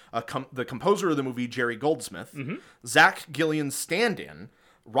 the composer of the movie, Jerry Goldsmith, Zach Gillian's stand-in,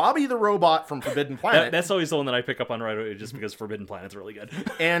 Robbie the Robot from Forbidden Planet. That's always the one that I pick up on right away, just because Forbidden Planet's really good.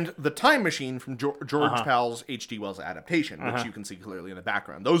 And The Time Machine from George Powell's H.G. Wells adaptation, which you can see clearly in the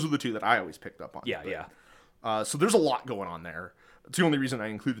background. Those are the two that I always picked up on. So there's a lot going on there. It's the only reason I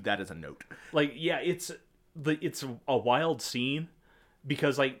included that as a note. It's a wild scene,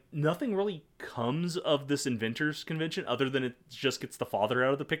 because nothing really comes of this inventors convention other than it just gets the father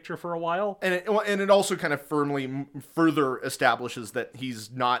out of the picture for a while, and it also kind of firmly further establishes that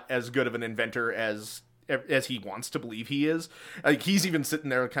he's not as good of an inventor as he wants to believe he is. He's even sitting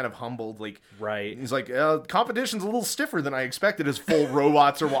there kind of humbled, right. He's like, competition's a little stiffer than I expected as full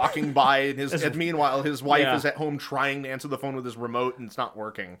robots are walking by, and meanwhile his wife is at home trying to answer the phone with his remote and it's not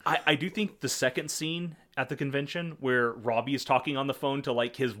working. I do think the second scene at the convention where Robbie is talking on the phone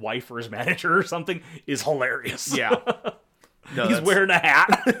to his wife or his manager or something is hilarious. Yeah. No, he's wearing a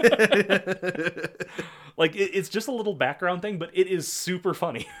hat. It's just a little background thing, but it is super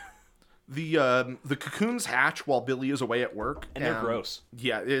funny. The cocoons hatch while Billy is away at work, and they're gross.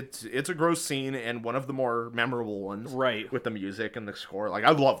 Yeah, it's a gross scene, and one of the more memorable ones, right? With the music and the score.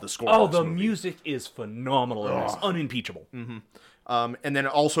 I love the score. Oh, the music is phenomenal. It's unimpeachable. Mm-hmm. And then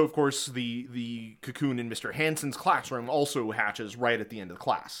also, of course, the cocoon in Mr. Hansen's classroom also hatches right at the end of the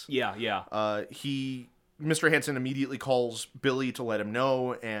class. Yeah. Mr. Hansen immediately calls Billy to let him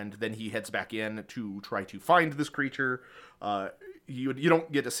know, and then he heads back in to try to find this creature. You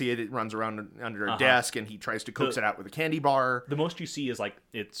don't get to see it. It runs around under a desk, and he tries to coax it out with a candy bar. The most you see is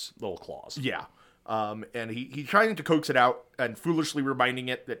its little claws. Yeah. And he's trying to coax it out and foolishly reminding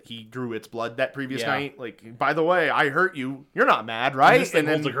it that he drew its blood that previous night. By the way, I hurt you. You're not mad, right? And this thing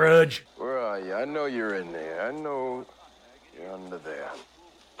holds a grudge. Where are you? I know you're in there. I know you're under there.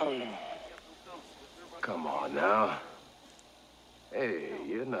 Come on now. Hey,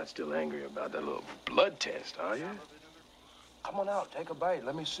 you're not still angry about that little blood test, are you? Come on out, take a bite.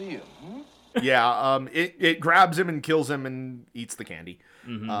 Let me see you. Yeah, it grabs him and kills him and eats the candy.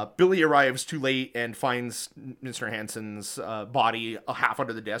 Mm-hmm. Billy arrives too late and finds Mr. Hansen's body half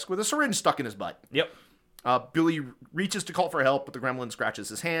under the desk with a syringe stuck in his butt. Yep. Billy reaches to call for help, but the gremlin scratches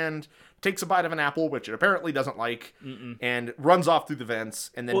his hand, takes a bite of an apple, which it apparently doesn't like, and runs off through the vents.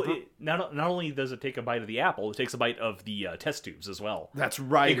 And then not only does it take a bite of the apple, it takes a bite of the test tubes as well. That's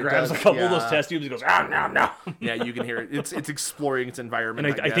right. It grabs a couple of those test tubes and goes, no. Yeah, you can hear it. It's exploring its environment.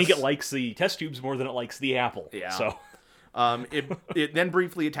 And I think it likes the test tubes more than it likes the apple. Yeah. So. It then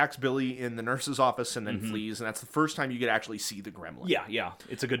briefly attacks Billy in the nurse's office and then flees, and that's the first time you get to actually see the gremlin. Yeah,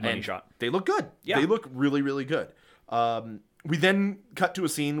 it's a good money shot. They look good. Yeah. They look really, really good. We then cut to a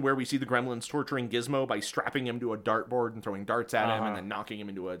scene where we see the gremlins torturing Gizmo by strapping him to a dartboard and throwing darts at him, and then knocking him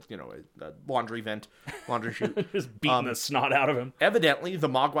into a laundry chute, just beating the snot out of him. Evidently, the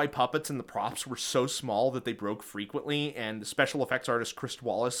Mogwai puppets and the props were so small that they broke frequently, and the special effects artist Chris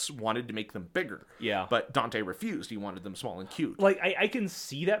Wallace wanted to make them bigger. Yeah, but Dante refused. He wanted them small and cute. I can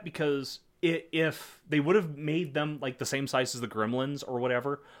see that, because if they would have made them the same size as the Gremlins or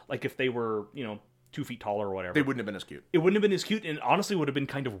whatever, if they were 2 feet taller or whatever, they wouldn't have been as cute. It wouldn't have been as cute, and honestly would have been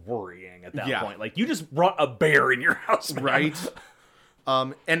kind of worrying at that point. You just brought a bear in your house, man. Right?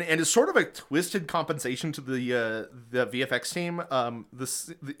 And as sort of a twisted compensation to the VFX team,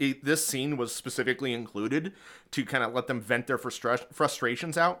 this scene was specifically included to kind of let them vent their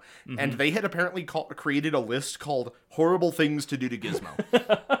frustrations out, and they had apparently created a list called "horrible things to do to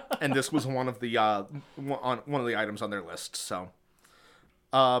Gizmo," and this was one of the items on their list. So.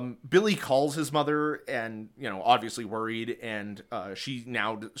 Billy calls his mother and, obviously worried, and she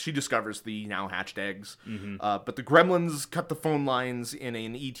discovers the now hatched eggs. But the gremlins cut the phone lines in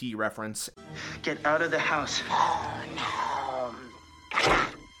an E.T. reference. Get out of the house. Oh, no.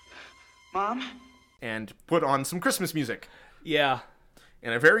 Mom? And put on some Christmas music. Yeah.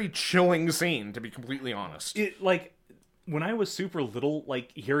 In a very chilling scene, to be completely honest. When I was super little,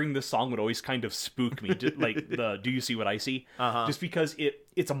 hearing this song would always kind of spook me, the "Do You See What I See?" Just because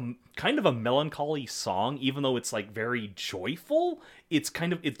it's a kind of a melancholy song, even though it's very joyful. It's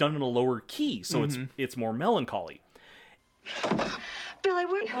done in a lower key, so it's more melancholy. Billy,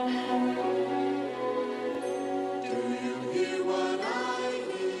 we're... Do you hear what I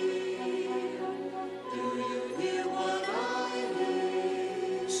hear? Do you hear what I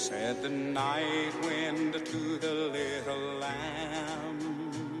hear? Said the night wind to the little lamb.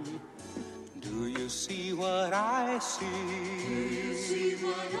 Do you see what I see? Do you see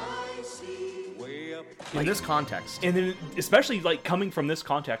what I see? in this context. And then, especially like coming from this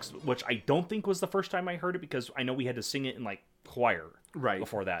context, which I don't think was the first time I heard it, because I know we had to sing it in like choir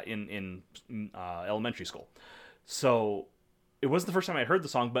before that in elementary school. So it wasn't the first time I heard the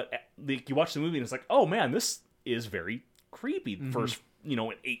song, but like, you watch the movie and it's like, oh man, this is very creepy for an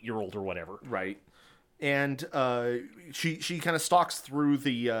 8-year-old or whatever. Right. And she kind of stalks through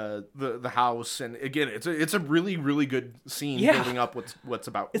the house, and again, it's a really, really good scene building up what's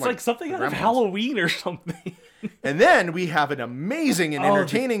about. It's like something out of Halloween or something. And then we have an amazing and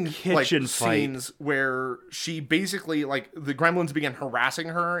entertaining kitchen scenes where she basically the gremlins begin harassing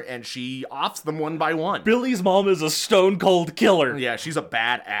her, and she offs them one by one. Billy's mom is a stone cold killer. Yeah, she's a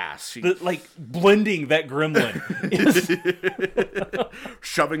badass. Blending that gremlin,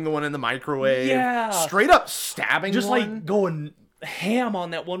 shoving the one in the microwave. Yeah. Straight up stabbing just one. Going ham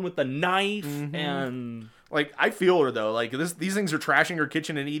on that one with the knife. And I feel her though. These things are trashing her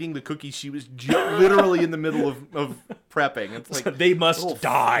kitchen and eating the cookies she was literally in the middle of prepping. It's like they must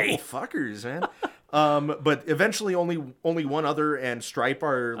die. Fuckers, man. But eventually only one other and Stripe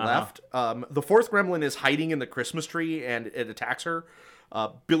are left. The fourth gremlin is hiding in the Christmas tree and it attacks her.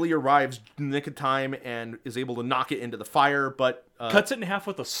 Billy arrives in the nick of time and is able to knock it into the fire, but cuts it in half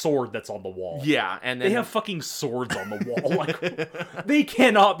with a sword that's on the wall. Yeah, and then they have fucking swords on the wall. They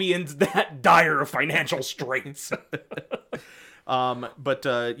cannot be in that dire of financial straits.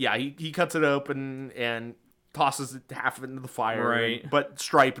 He cuts it open and tosses it half into the fire. Right. But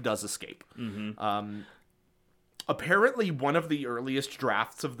Stripe does escape. Mm-hmm. Apparently, one of the earliest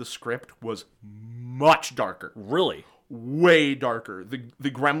drafts of the script was much darker. Really? Way darker.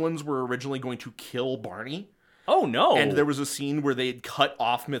 The gremlins were originally going to kill Barney. Oh, no. And there was a scene where they had cut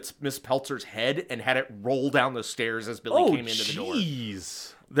off Miss Peltzer's head and had it roll down the stairs as Billy came into the door.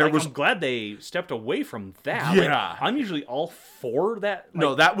 Jeez. I'm glad they stepped away from that. Yeah. I'm usually all for that.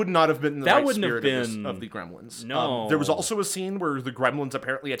 No, that would not have been the right spirit been... of the gremlins. No. There was also a scene where the gremlins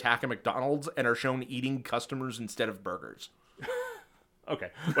apparently attack a McDonald's and are shown eating customers instead of burgers.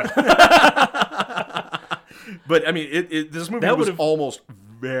 Okay. But, I mean, this movie was almost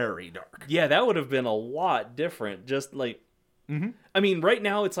very dark. Yeah, that would have been a lot different. Just I mean, right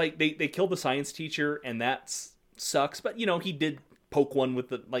now it's like they killed the science teacher, and that sucks. But, he did poke one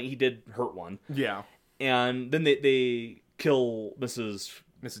with he did hurt one. Yeah. And then they kill Mrs.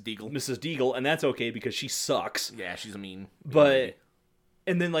 Deagle, and that's okay because she sucks. Yeah, she's a mean lady.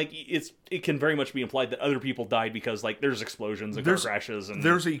 And then, it can very much be implied that other people died because, there's explosions and car crashes. And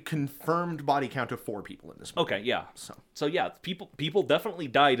there's a confirmed body count of 4 people in this movie. Okay, yeah. So yeah, people definitely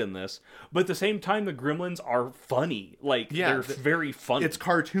died in this. But at the same time, the gremlins are funny. They're very funny. It's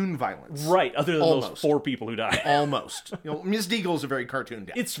cartoon violence. Right, other than those 4 people who died. Almost. Miss Deagle is a very cartoon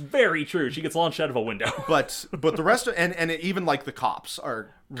death. It's very true. She gets launched out of a window. But the rest of... And even, the cops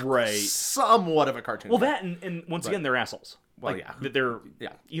are... Right. Somewhat of a cartoon. Well, that, and once again, they're assholes. Well, yeah. They're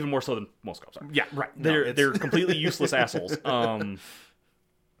even more so than most cops are. Yeah, right. They're completely useless assholes.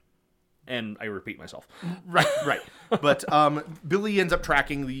 And I repeat myself. Right. But Billy ends up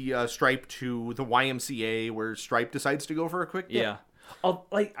tracking the Stripe to the YMCA, where Stripe decides to go for a quick dip. Yeah.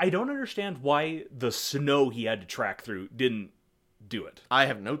 I don't understand why the snow he had to track through didn't do it. I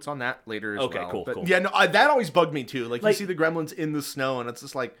have notes on that later as well. Okay, cool, cool. Yeah, no, that always bugged me too. You see the gremlins in the snow, and it's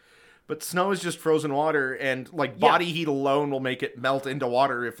just but snow is just frozen water, and body heat alone will make it melt into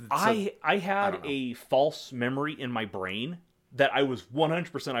water. If it's I had a false memory in my brain that I was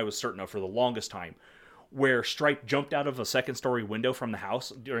 100% I was certain of for the longest time, where Stripe jumped out of a second-story window from the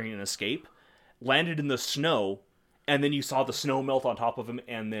house during an escape, landed in the snow, and then you saw the snow melt on top of him,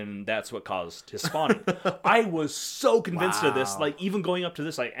 and then that's what caused his spawning. I was so convinced of this, even going up to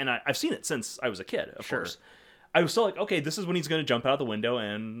this, and I've seen it since I was a kid, of course. I was still okay, this is when he's going to jump out the window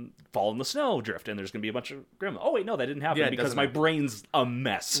and fall in the snow drift, and there's going to be a bunch of gremlins. Oh, wait, no, that didn't happen because my brain's a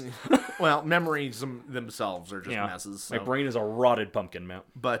mess. Well, memories themselves are just messes. So. My brain is a rotted pumpkin, man.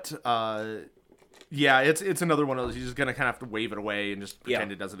 But, it's another one of those. You're just going to kind of have to wave it away and just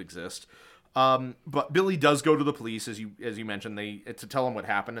pretend it doesn't exist. But Billy does go to the police, as you mentioned, to tell him what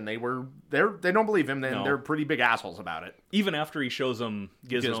happened, and they don't believe him. They're pretty big assholes about it. Even after he shows them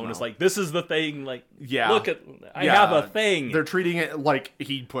Gizmo. And it's this is the thing. Look at I Yeah, have a thing. They're treating it like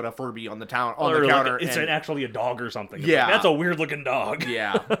he put a Furby on the counter. It's actually a dog or something. Yeah, that's a weird looking dog.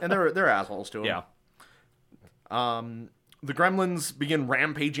 Yeah, and they're assholes to him. Yeah. The gremlins begin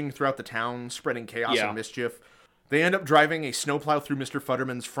rampaging throughout the town, spreading chaos and mischief. They end up driving a snowplow through Mr.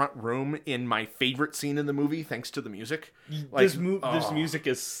 Futterman's front room in my favorite scene in the movie, thanks to the music. Like, this music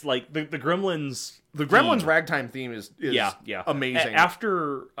is like the Gremlins. The Gremlins ragtime theme is amazing.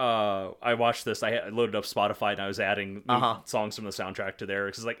 After I watched this, I loaded up Spotify and I was adding songs from the soundtrack to there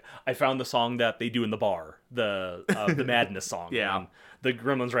because like I found the song that they do in the bar, the Madness song. Yeah. The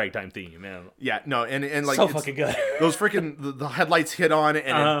Gremlins ragtime theme, man. Yeah, no, and like so fucking good. Those freaking the headlights hit on it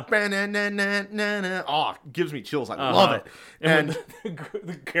and gives me chills. I love it. And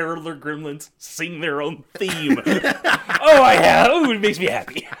the caroler Gremlins sing their own theme. It makes me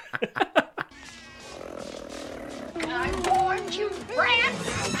happy. I warned you, Brad.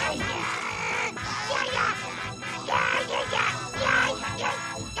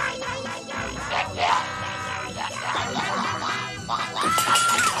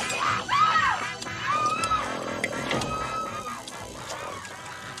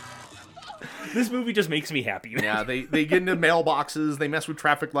 This movie just makes me happy. Yeah, they get into mailboxes, they mess with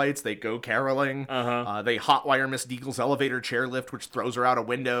traffic lights, they go caroling, they hotwire Miss Deagle's elevator chairlift, which throws her out a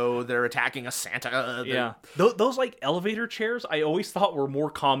window. They're attacking a Santa. Yeah, those like elevator chairs, I always thought were more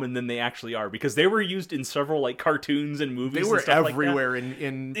common than they actually are because they were used in several like cartoons and movies. They were and stuff everywhere like that.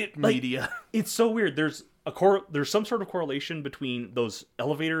 in media. It's so weird. There's some sort of correlation between those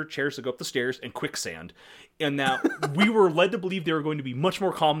elevator chairs that go up the stairs and quicksand, and that we were led to believe they were going to be much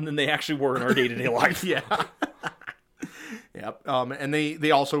more common than they actually were in our day-to-day life. Yeah. Yep. And the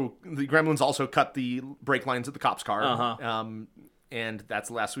Gremlins also cut the brake lines at the cop's car. And that's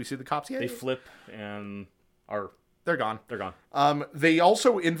the last we see the cops. Yeah. They flip and they're gone. They're gone. They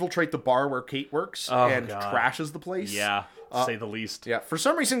also infiltrate the bar where Kate works and trashes the place. Yeah. To say the least. Yeah. For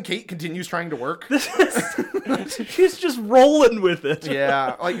some reason, Kate continues trying to work. She's just rolling with it.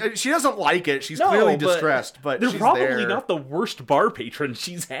 Yeah. Like, she doesn't like it. She's clearly distressed, but they're she's probably there. not the worst bar patron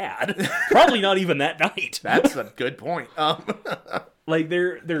she's had. Probably not even that night. That's a good point. Like,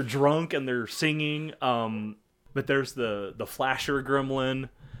 they're drunk and they're singing, but there's the flasher gremlin.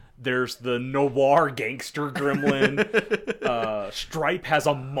 There's the noir gangster gremlin. Stripe has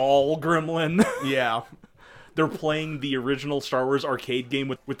a mall gremlin. Yeah. They're playing the original Star Wars arcade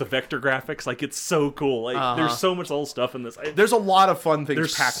game with the vector graphics. Like, it's so cool. Like, there's so much little stuff in this. There's a lot of fun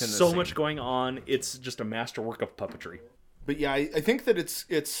things packed in this There's so scene. much going on. It's just a masterwork of puppetry. But yeah, I think that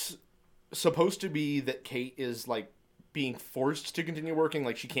it's supposed to be that Kate is, like, being forced to continue working.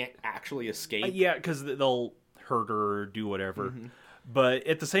 Like, she can't actually escape. Yeah, because they'll hurt her or do whatever. But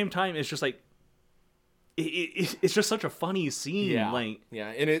at the same time, it's just like, it's just such a funny scene. Yeah,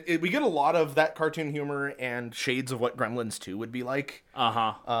 and we get a lot of that cartoon humor and shades of what Gremlins 2 would be like.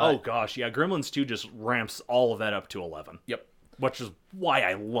 Oh gosh, yeah, Gremlins 2 just ramps all of that up to 11. Yep. Which is why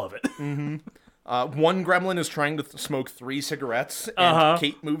I love it. One gremlin is trying to smoke 3 cigarettes, and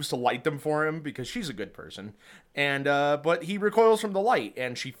Kate moves to light them for him because she's a good person. And but he recoils from the light,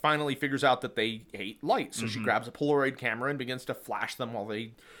 and she finally figures out that they hate light. So she grabs a Polaroid camera and begins to flash them while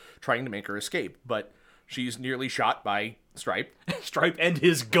they trying to make her escape. But she's nearly shot by Stripe. Stripe and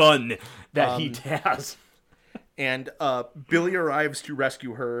his gun that he has. And Billy arrives to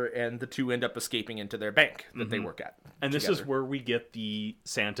rescue her, and the two end up escaping into their bank that they work at. And this is where we get the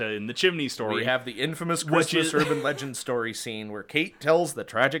Santa in the chimney story. We have the infamous Christmas urban legend story scene where Kate tells the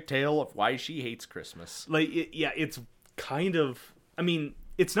tragic tale of why she hates Christmas. Like, it's kind of... I mean,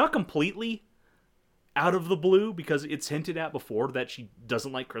 it's not completely out of the blue because it's hinted at before that she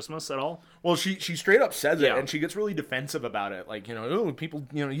doesn't like Christmas at all. Well, she straight up says it, and she gets really defensive about it. Like, people,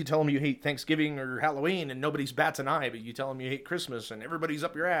 you tell them you hate Thanksgiving or Halloween and nobody's bats an eye, but you tell them you hate Christmas and everybody's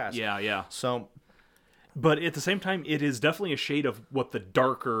up your ass. Yeah. So... But at the same time, it is definitely a shade of what the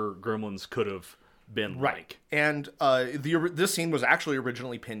darker Gremlins could have been like. And this scene was actually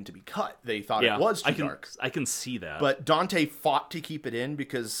originally pinned to be cut. They thought it was too dark. I can see that. But Dante fought to keep it in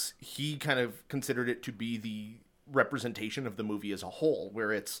because he kind of considered it to be the representation of the movie as a whole,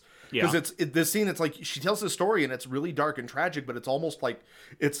 where it's... Because this scene, it's like, she tells the story and it's really dark and tragic, but it's almost like...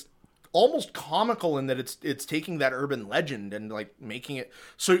 It's almost comical in that it's taking that urban legend and, like, making it...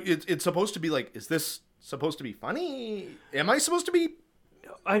 So it's supposed to be like, is this supposed to be funny? Am I supposed to be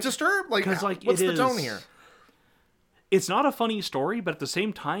disturbed? Like, what's the tone here? It's not a funny story, but at the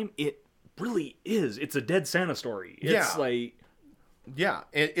same time, it really is. It's a dead Santa story. It's like... Yeah,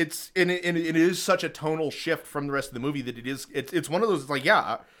 it is such a tonal shift from the rest of the movie that it's one of those, like,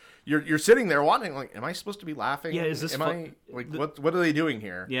 you're sitting there wanting, like, am I supposed to be laughing? Yeah, is this... what are they doing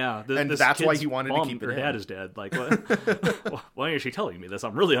here? Yeah. And that's why he wanted to keep it in. Her dad is dead. Like, what? Why is she telling me this?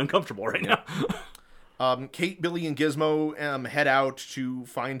 I'm really uncomfortable right now. Kate, Billy, and Gizmo head out to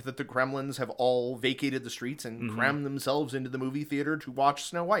find that the Gremlins have all vacated the streets and crammed themselves into the movie theater to watch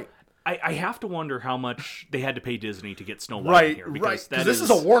Snow White. I have to wonder how much they had to pay Disney to get Snow White in here. Because this is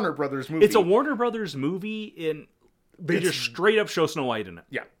a Warner Brothers movie. It's a Warner Brothers movie, and they just straight up show Snow White in it.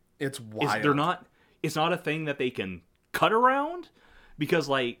 Yeah, it's wild. It's not a thing that they can cut around, because,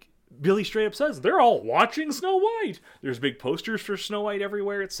 like, Billy straight up says, they're all watching Snow White. There's big posters for Snow White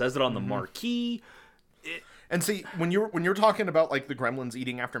everywhere. It says it on the marquee. And see, when you're talking about, like, the gremlins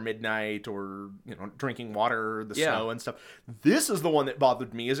eating after midnight, or, you know, drinking water, the snow and stuff, this is the one that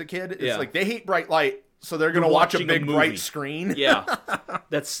bothered me as a kid. It's like, they hate bright light, so they're going to watch a big bright screen. Yeah.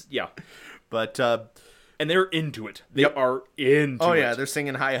 But, and they're into it. They are into it. Oh, yeah, they're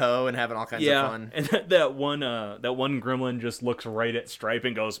singing hi-ho and having all kinds of fun. And that one gremlin just looks right at Stripe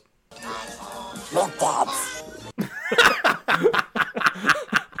and goes, Look, Dad.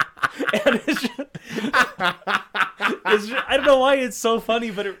 and it's just, I don't know why it's so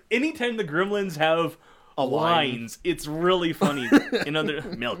funny, but anytime the gremlins have lines, it's really funny. You know, they're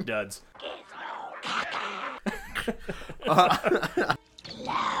milk duds.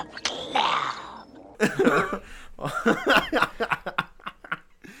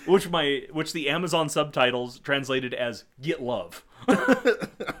 Which the Amazon subtitles translated as "get love." All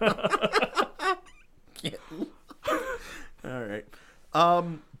right.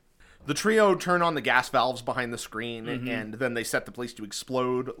 The trio turn on the gas valves behind the screen, and then they set the place to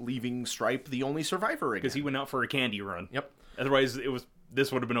explode, leaving Stripe the only survivor again. Because he went out for a candy run. Yep. Otherwise,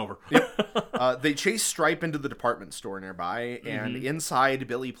 this would have been over. Yep. They chase Stripe into the department store nearby, and inside,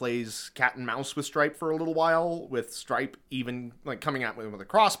 Billy plays cat and mouse with Stripe for a little while, with Stripe even like coming at with a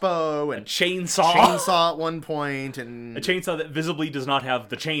crossbow and a chainsaw at one point, and a chainsaw that visibly does not have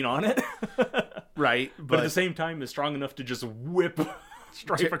the chain on it. Right, but at the same time is strong enough to just whip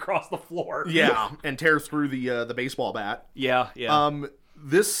Stripe across the floor. Yeah, and tear through the baseball bat. Yeah.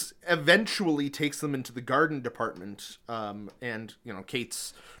 This eventually takes them into the garden department, and, you know,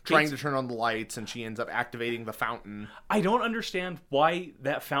 Kate's trying to turn on the lights, and she ends up activating the fountain. I don't understand why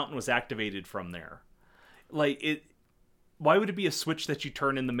that fountain was activated from there. Like, why would it be a switch that you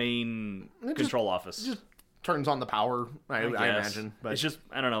turn in the main control office? Just turns on the power, I imagine. But it's just,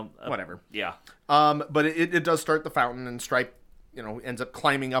 I don't know. Whatever. Yeah. But it does start the fountain, and Stripe, you know, ends up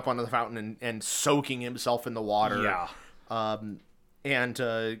climbing up onto the fountain and soaking himself in the water. Yeah. And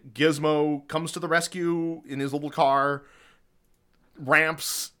Gizmo comes to the rescue in his little car,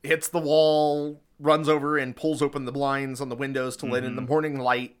 ramps, hits the wall, runs over and pulls open the blinds on the windows to let in the morning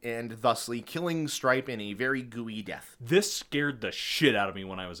light, and thusly killing Stripe in a very gooey death. This scared the shit out of me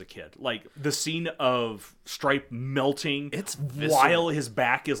when I was a kid. Like, the scene of Stripe melting while his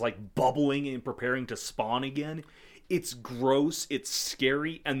back is, like, bubbling and preparing to spawn again. It's gross, it's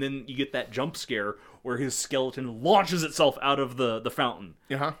scary, and then you get that jump scare where his skeleton launches itself out of the fountain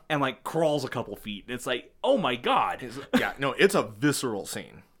and, like, crawls a couple feet. And it's like, oh my god. It's a visceral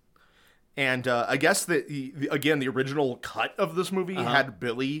scene. And I guess that, again, the original cut of this movie had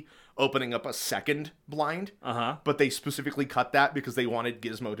Billy opening up a second blind, but they specifically cut that because they wanted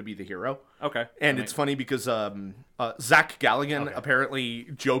Gizmo to be the hero. Okay. And it's funny because Zach Galligan apparently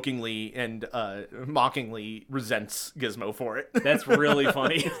jokingly and mockingly resents Gizmo for it. That's really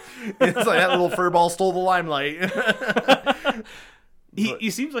funny. It's like that little furball stole the limelight. He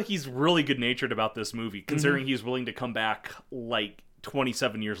seems like he's really good-natured about this movie, considering he's willing to come back, like,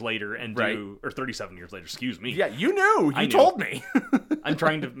 27 years later and or 37 years later, excuse me. Yeah, you knew. You told me. I'm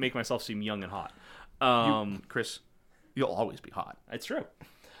trying to make myself seem young and hot. Chris, you'll always be hot. It's true.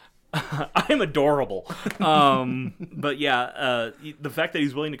 I'm adorable. But yeah, the fact that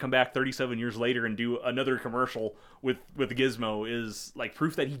he's willing to come back 37 years later and do another commercial with Gizmo is like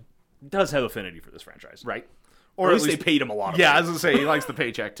proof that he does have affinity for this franchise. Right. Or at least they paid him a lot of money. I was going to say, he likes the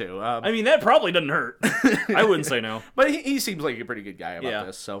paycheck too. I mean, that probably doesn't hurt. I wouldn't say no. But he seems like a pretty good guy about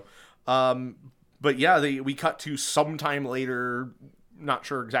this. So, but yeah, we cut to sometime later, not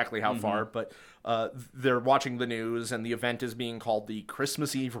sure exactly how far, but they're watching the news, and the event is being called the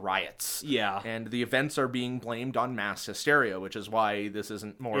Christmas Eve riots. Yeah. And the events are being blamed on mass hysteria, which is why this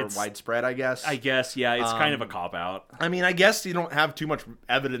isn't more widespread, I guess. I guess, yeah, it's kind of a cop-out. I mean, I guess you don't have too much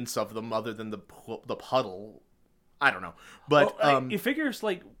evidence of them other than the puddle. I don't know, but it figures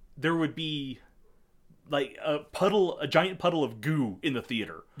like there would be like a giant puddle of goo in the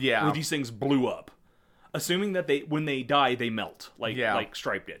theater. Yeah, where these things blew up. Assuming that when they die, they melt like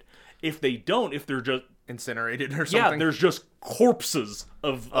Stripe did. If they don't, if they're just incinerated or something, there's just corpses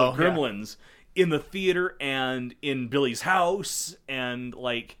of gremlins in the theater and in Billy's house, and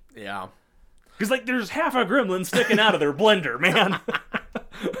like because like there's half a gremlin sticking out of their blender, man.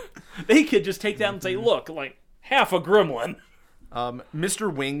 They could just take that and say, look, like. Half a gremlin.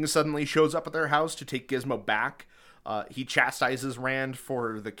 Mr. Wing suddenly shows up at their house to take Gizmo back. He chastises Rand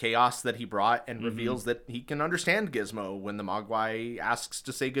for the chaos that he brought and reveals that he can understand Gizmo when the Mogwai asks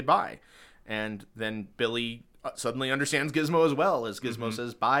to say goodbye. And then Billy suddenly understands Gizmo as well, as Gizmo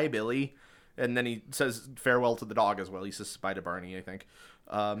says, "Bye, Billy." And then he says farewell to the dog as well. He says bye to Barney, I think.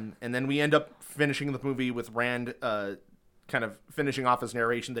 And then we end up finishing the movie with Rand kind of finishing off his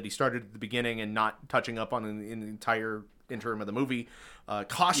narration that he started at the beginning and not touching up on in the entire interim of the movie,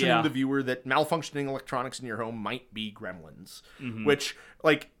 cautioning the viewer that malfunctioning electronics in your home might be gremlins. Which,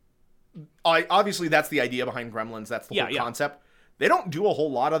 like, obviously that's the idea behind Gremlins. That's the whole concept. They don't do a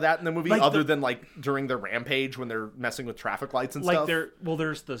whole lot of that in the movie, like other than like during the rampage when they're messing with traffic lights and stuff.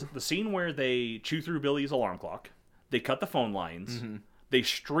 There's the scene where they chew through Billy's alarm clock. They cut the phone lines. They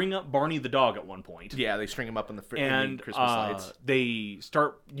string up Barney the dog at one point. Yeah, they string him up in the Christmas lights. They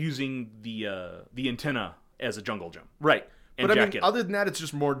start using the antenna as a jungle gym. Right. But I mean, other than that, it's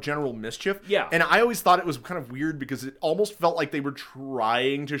just more general mischief. Yeah. And I always thought it was kind of weird because it almost felt like they were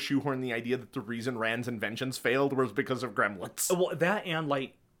trying to shoehorn the idea that the reason Rand's inventions failed was because of gremlins. Well, that and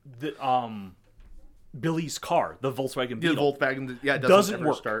like the Billy's car, the Volkswagen Beetle. The Volkswagen, doesn't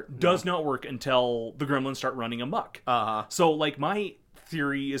work. Does not work until the gremlins start running amok. So like my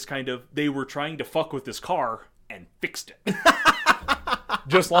theory is kind of they were trying to fuck with this car and fixed it.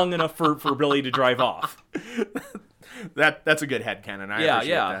 Just long enough for Billy to drive off. That's a good headcanon. I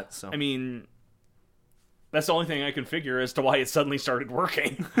appreciate that. So. I mean, that's the only thing I can figure as to why it suddenly started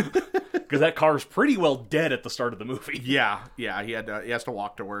working. Because that car's pretty well dead at the start of the movie. Yeah. He has to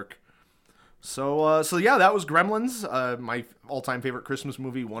walk to work. So that was Gremlins, my all-time favorite Christmas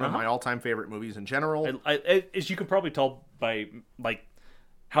movie, one of my all-time favorite movies in general. As you can probably tell by like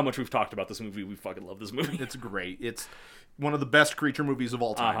how much we've talked about this movie, we fucking love this movie. It's great. It's one of the best creature movies of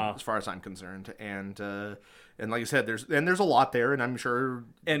all time, as far as I'm concerned. And like I said, there's a lot there, and I'm sure.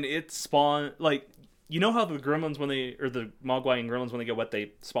 And it spawned, like, you know how the Gremlins the Mogwai and Gremlins when they get wet,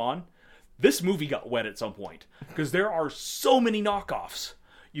 they spawn. This movie got wet at some point because there are so many knockoffs.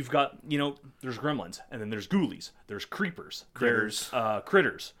 You've got, there's Gremlins, and then there's Ghoulies, there's Creepers, there's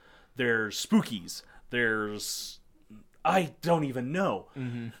Critters, there's Spookies, there's. I don't even know.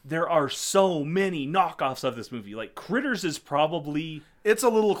 There are so many knockoffs of this movie. Like, Critters is probably... It's a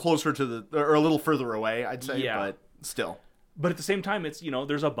little closer to or a little further away, I'd say, but still. But at the same time, it's,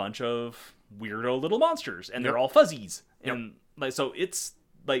 there's a bunch of weirdo little monsters, and they're all fuzzies. And, like, so it's,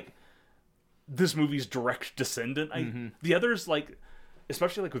 like, this movie's direct descendant. The others, like,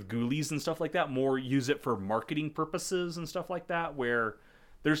 especially, like, with Ghoulies and stuff like that, more use it for marketing purposes and stuff like that, where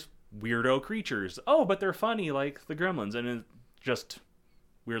there's weirdo creatures. Oh, but they're funny like the Gremlins, and it's just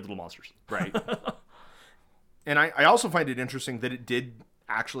weird little monsters. Right. And I also find it interesting that it did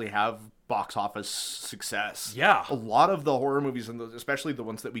actually have box office success. Yeah. A lot of the horror movies, and especially the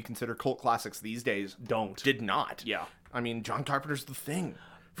ones that we consider cult classics these days, did not. Yeah. I mean, John Carpenter's The Thing,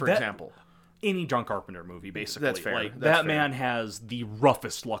 for example. Any John Carpenter movie, basically. That's fair. Like, that man has the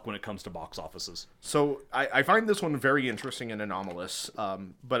roughest luck when it comes to box offices. So I find this one very interesting and anomalous,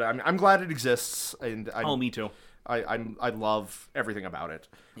 but I'm glad it exists. And me too. I love everything about it.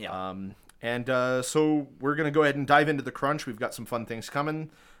 Yeah. So we're going to go ahead and dive into the crunch. We've got some fun things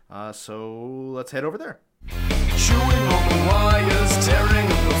coming. So let's head over there. Chewing on the wires, tearing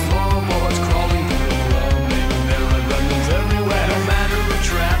up the floorboards, crawling through the plumbing. There are gremlins everywhere. No matter the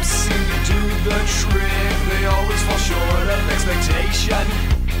traps seem to do the trick. They always fall short of expectation.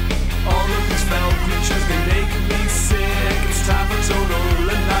 All of these foul creatures, they make me sick. It's time for total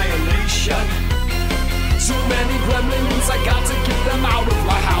annihilation. Too many gremlins, I got to get them out of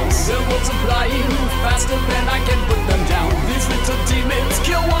my house. They're multiplying faster than I can put them down. These little demons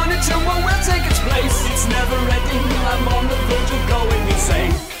kill one and two more will take its place. It's never ending, I'm on the verge of going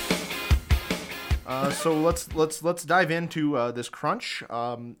insane. So let's dive into this crunch.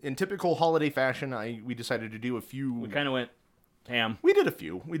 In typical holiday fashion, we decided to do a few. We kind of went ham. We did a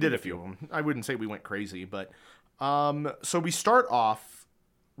few of them. I wouldn't say we went crazy, but so we start off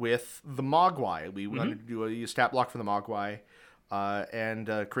with the Mogwai. We wanted to do a stat block for the Mogwai,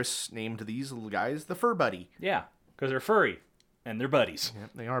 and Chris named these little guys the Fur Buddy. Yeah, because they're furry and they're buddies. Yeah,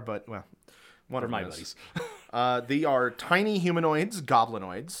 they are, but one of my buddies. They are tiny humanoids,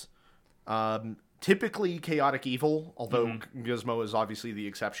 goblinoids. Typically chaotic evil, although Gizmo is obviously the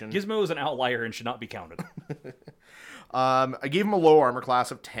exception. Gizmo is an outlier and should not be counted. I gave him a low armor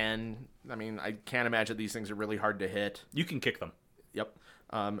class of 10. I mean, I can't imagine these things are really hard to hit. You can kick them. Yep.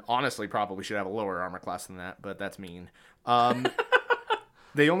 Honestly, probably should have a lower armor class than that, but that's mean.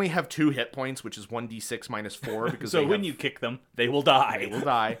 They only have 2 hit points, which is 1d6 minus 4. Because so when you kick them, they will die. They will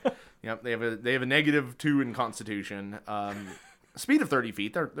die. Yep. They have a -2 in Constitution. Speed of 30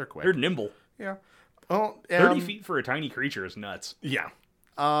 feet. They're quick. They're nimble. Yeah. Well, 30 feet for a tiny creature is nuts. Yeah.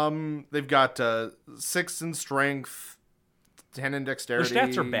 They've got 6 in strength, 10 in dexterity. Their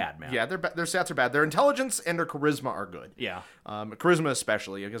stats are bad, man. Yeah, their stats are bad. Their intelligence and their charisma are good. Yeah. Charisma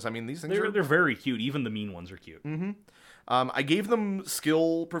especially, because, I mean, these things they're very cute. Even the mean ones are cute. Mm-hmm. I gave them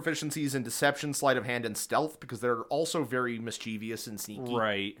skill proficiencies in deception, sleight of hand, and stealth, because they're also very mischievous and sneaky.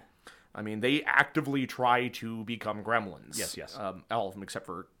 Right. I mean, they actively try to become gremlins. Yes. All of them except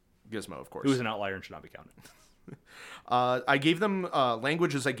for Gizmo, of course. Who's an outlier and should not be counted. I gave them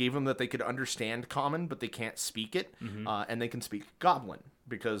languages. I gave them that they could understand Common, but they can't speak it. Mm-hmm. And they can speak Goblin,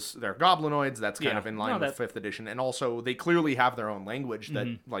 because they're Goblinoids. That's kind of in line with 5th edition. And also, they clearly have their own language that,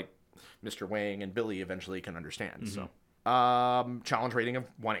 like, Mr. Wang and Billy eventually can understand. So, challenge rating of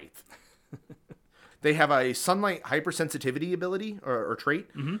 1/8. They have a sunlight hypersensitivity ability or trait.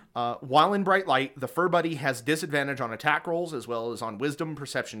 While in bright light, the fur buddy has disadvantage on attack rolls as well as on wisdom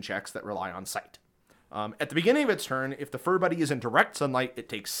perception checks that rely on sight. At the beginning of its turn, if the fur buddy is in direct sunlight, it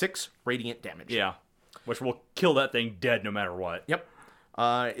takes 6 radiant damage. Yeah, which will kill that thing dead no matter what. Yep.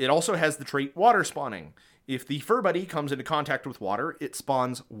 It also has the trait water spawning. If the fur buddy comes into contact with water, it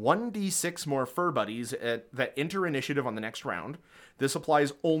spawns 1d6 more fur buddies that enter initiative on the next round. This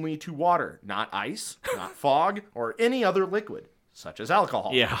applies only to water, not ice, not fog, or any other liquid, such as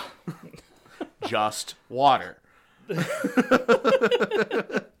alcohol. Yeah. Just water.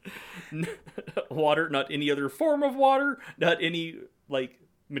 Water, not any other form of water, not any, like,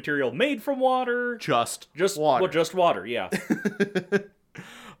 material made from water. Just water. Well, just water, yeah.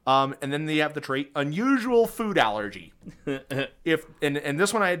 And then they have the trait unusual food allergy. And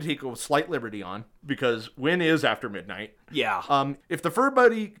this one I had to take a slight liberty on, because when is after midnight? Yeah. If the fur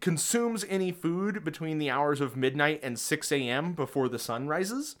buddy consumes any food between the hours of midnight and 6 a.m. before the sun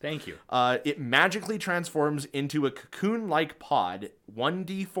rises, thank you. It magically transforms into a cocoon-like pod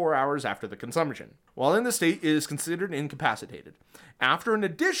 1d4 hours after the consumption. While in this state, it is considered incapacitated. After an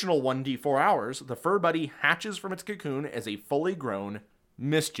additional 1d4 hours, the fur buddy hatches from its cocoon as a fully grown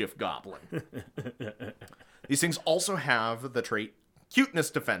mischief goblin. These things also have the trait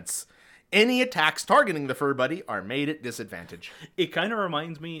cuteness defense. Any attacks targeting the fur buddy are made at disadvantage. It kind of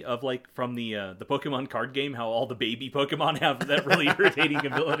reminds me of, like, from the Pokemon card game, how all the baby Pokemon have that really irritating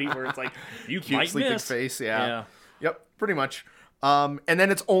ability where it's like, you cute might sleeping miss. Face, yeah. Yep, pretty much. And then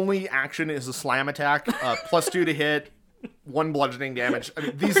its only action is a slam attack, +2 to hit, 1 bludgeoning damage. I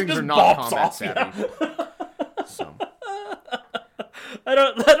mean, these things are not combat savvy. So. I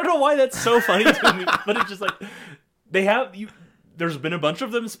don't know why that's so funny to me, but it's just like there's been a bunch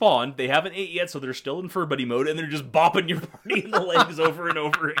of them spawned. They haven't ate yet, so they're still in fur buddy mode, and they're just bopping your party in the legs over and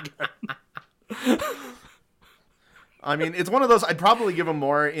over again. I mean, it's one of those. I'd probably give them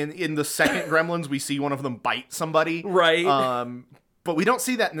more in the second Gremlins. We see one of them bite somebody, right? But we don't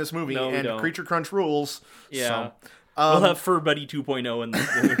see that in this movie. No, and Creature Crunch rules. Yeah, so, we'll have Fur Buddy 2.0 when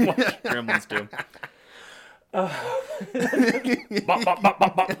we watch Gremlins 2. Bop, bop, bop,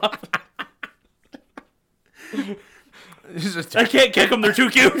 bop, bop, bop. I can't kick them, they're too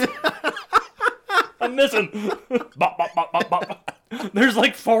cute. I'm missing. Bop, bop, bop, bop, bop. There's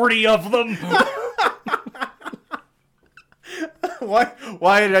like 40 of them.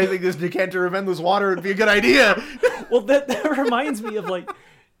 Why did I think this decanter of endless water would be a good idea? Well, that reminds me of, like,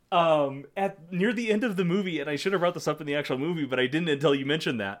 at near the end of the movie, and I should have brought this up in the actual movie, but I didn't until you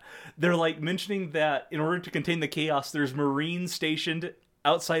mentioned that. They're, like, mentioning that in order to contain the chaos, there's Marines stationed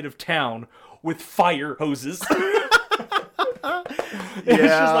outside of town with fire hoses. It's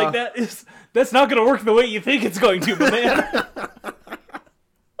just like, that's not going to work the way you think it's going to, but man.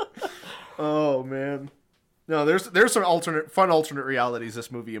 Oh, man. No, there's some fun alternate realities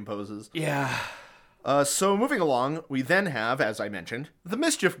this movie imposes. Yeah. So moving along, we then have, as I mentioned, the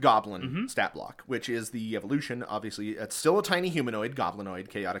Mischief Goblin stat block, which is the evolution. Obviously, it's still a tiny humanoid, goblinoid,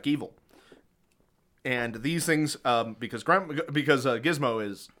 chaotic evil. And these things, because Gizmo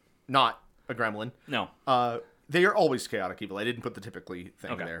is not a gremlin. No. They are always chaotic evil. I didn't put the typically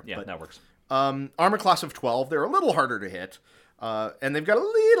thing there. Yeah, but, that works. Armor class of 12. They're a little harder to hit. And they've got a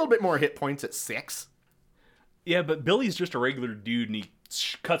little bit more hit points at 6. Yeah, but Billy's just a regular dude, and he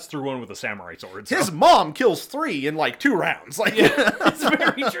cuts through one with a samurai sword. So. His mom kills 3 in, like, 2 rounds. Like, yeah, it's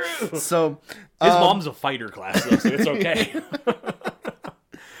very true. So his mom's a fighter class, though, so it's okay.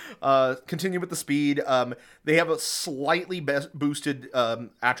 Continue with the speed. They have a slightly boosted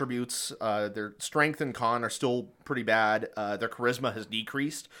attributes. Their strength and con are still pretty bad. Their charisma has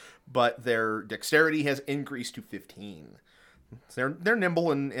decreased, but their dexterity has increased to 15. So they're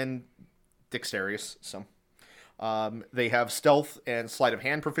nimble and dexterous. So they have stealth and sleight of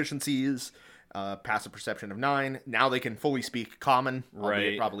hand proficiencies. passive perception of 9. Now they can fully speak Common,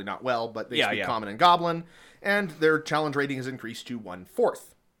 albeit Right. probably not well, but they speak Common and Goblin, and their challenge rating is increased to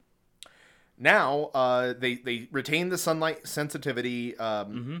 1/4. Now, they retain the sunlight sensitivity,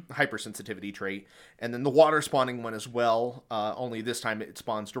 hypersensitivity trait, and then the water spawning one as well, only this time it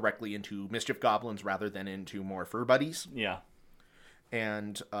spawns directly into Mischief Goblins rather than into more Fur Buddies. Yeah.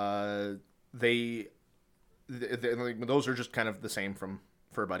 And those are just kind of the same from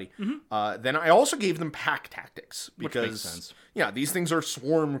Fur Buddy. Then I also gave them pack tactics, because, which makes sense. Yeah, these things are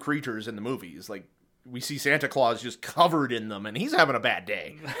swarm creatures in the movies, like, we see Santa Claus just covered in them, and he's having a bad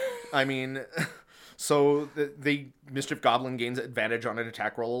day. I mean, so Mischief Goblin gains advantage on an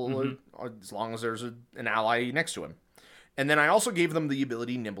attack roll as long as there's an ally next to him. And then I also gave them the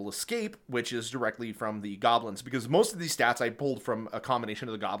ability Nimble Escape, which is directly from the Goblins, because most of these stats I pulled from a combination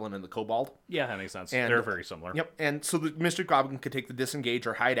of the Goblin and the Kobold. Yeah, that makes sense. And, they're very similar. Yep, and so the Mischief Goblin could take the Disengage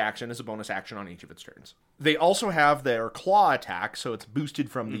or Hide action as a bonus action on each of its turns. They also have their Claw attack, so it's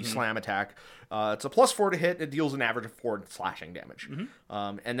boosted from the Slam attack. It's a +4 to hit. It deals an average of 4 slashing damage.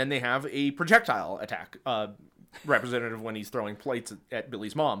 And then they have a projectile attack, representative when he's throwing plates at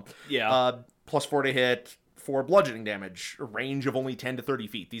Billy's mom. Yeah. +4 to hit, 4 bludgeoning damage, a range of only 10 to 30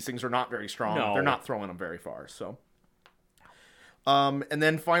 feet. These things are not very strong. No. They're not throwing them very far, so... and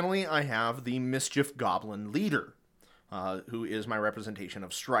then finally, I have the Mischief Goblin Leader, who is my representation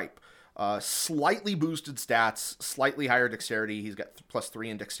of Stripe. Slightly boosted stats, slightly higher dexterity. He's got +3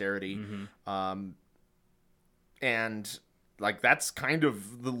 in dexterity. And, like, that's kind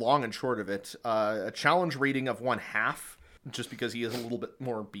of the long and short of it. A challenge rating of 1/2, just because he is a little bit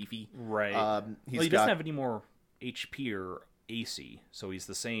more beefy. Right. He doesn't have any more HP or AC, so he's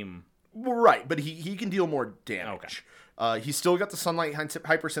the same... Right, but he can deal more damage. Okay. He's still got the sunlight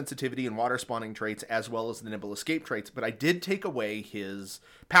hypersensitivity and water spawning traits, as well as the nimble escape traits, but I did take away his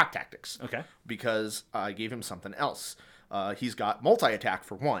pack tactics. Okay. Because I gave him something else. He's got multi-attack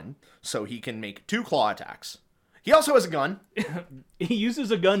for 1, so he can make 2 claw attacks. He also has a gun. He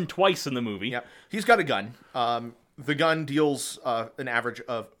uses a gun twice in the movie. Yep. He's got a gun. The gun deals an average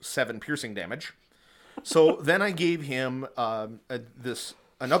of 7 piercing damage. So then I gave him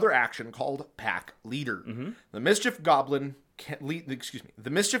another action called Pack Leader. The Mischief Goblin the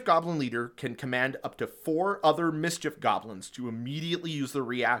Mischief Goblin Leader can command up to 4 other Mischief Goblins to immediately use the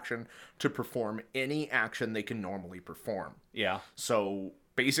reaction to perform any action they can normally perform. Yeah. So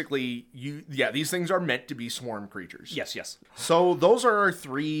basically, these things are meant to be swarm creatures. Yes. So those are our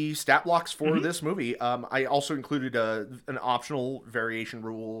 3 stat blocks for this movie. I also included an optional variation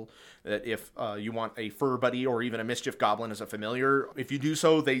rule that if you want a Fur Buddy or even a Mischief Goblin as a familiar, if you do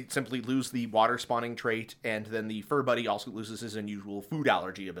so, they simply lose the water spawning trait, and then the Fur Buddy also loses his unusual food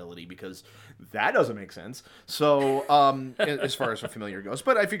allergy ability, because that doesn't make sense. So as far as a familiar goes,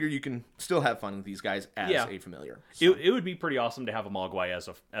 but I figure you can still have fun with these guys as a familiar. So. It would be pretty awesome to have a Mogwai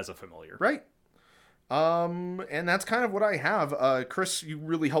as a familiar. Right. And that's kind of what I have. Chris, you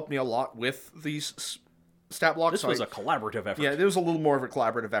really helped me a lot with these stat blocks. This was a collaborative effort. Yeah, there was a little more of a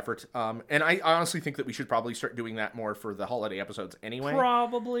collaborative effort. And I honestly think that we should probably start doing that more for the holiday episodes anyway.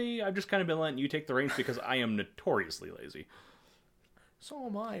 Probably. I've just kind of been letting you take the reins because I am notoriously lazy. So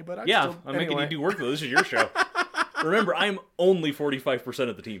am I, but I'm making you do work though. This is your show. Remember, I'm only 45%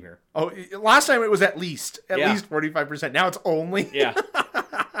 of the team here. Oh, last time it was at least 45%. Now it's only. Yeah.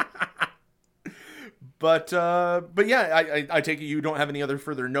 But yeah, I take it you don't have any other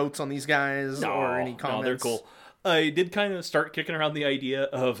further notes on these guys or any comments? No, they're cool. I did kind of start kicking around the idea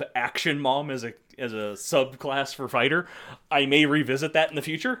of Action Mom as a subclass for fighter. I may revisit that in the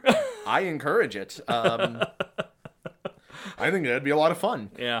future. I encourage it. I think that'd be a lot of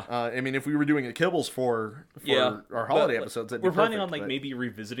fun. Yeah. I mean, if we were doing a Kibbles for our holiday episodes, that'd be we're planning perfect, on maybe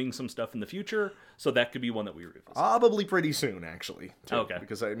revisiting some stuff in the future, so that could be one that we revisit. Probably pretty soon, actually. Too, okay.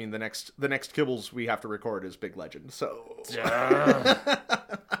 Because I mean, the next Kibbles we have to record is Big Legend. So.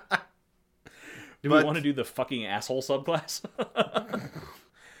 Do we want to do the fucking asshole subclass?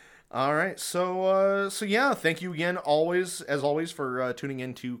 All right, so yeah, thank you again, as always, for tuning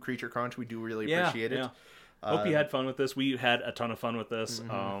in to Creature Crunch. We do really appreciate it. Yeah. Hope you had fun with this. We had a ton of fun with this.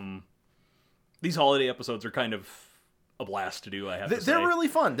 Mm-hmm. These holiday episodes are kind of a blast to do. I have to say they're really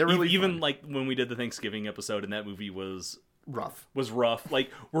fun. They're really even fun. Like when we did the Thanksgiving episode, and that movie was rough. Like,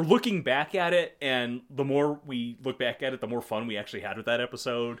 we're looking back at it, and the more we look back at it, the more fun we actually had with that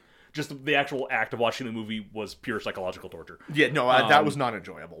episode. Just the actual act of watching the movie was pure psychological torture. Yeah, no, that was not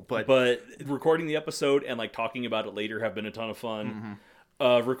enjoyable. But recording the episode and like talking about it later have been a ton of fun.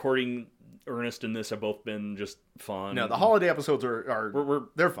 Mm-hmm. Recording Ernest and this have both been just fun. No, the holiday episodes are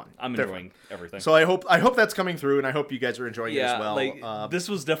they're fun. I'm enjoying everything. So I hope that's coming through, and I hope you guys are enjoying it as well. Like, this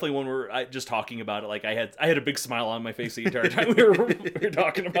was definitely one where just talking about it, like I had a big smile on my face the entire time we were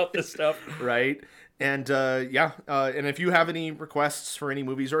talking about this stuff. Right. And and if you have any requests for any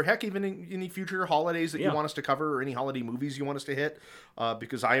movies, or heck, even any future holidays that you want us to cover, or any holiday movies you want us to hit,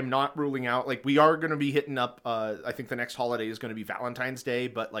 because I am not ruling out, like, we are going to be hitting up, I think the next holiday is going to be Valentine's Day,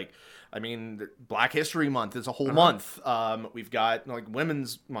 but, like, I mean, Black History Month is a whole month. We've got, like,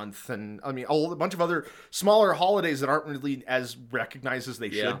 Women's Month, and, I mean, a bunch of other smaller holidays that aren't really as recognized as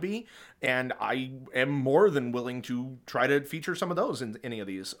they should be, and I am more than willing to try to feature some of those in any of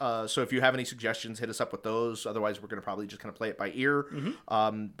these. So if you have any suggestions, hit us up with those. Otherwise, we're going to probably just kind of play it by ear.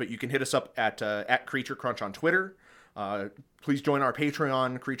 But you can hit us up at Creature Crunch on Twitter. Please join our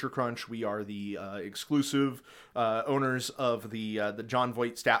Patreon, Creature Crunch. We are the exclusive owners of the John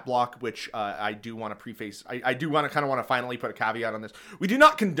Voight stat block, which I do want to preface. I do want to finally put a caveat on this. We do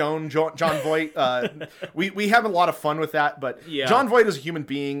not condone John Voight. We have a lot of fun with that, but John Voight is a human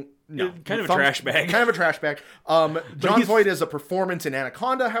being. No, kind of a trash bag. Kind of a trash bag. John Voight is a performance in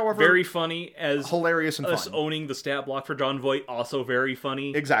Anaconda, however. Very funny, as hilarious and us fun. Owning the stat block for John Voight, also very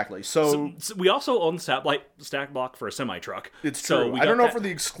funny. Exactly. So we also own stat block for a semi-truck. It's true. So I don't know for the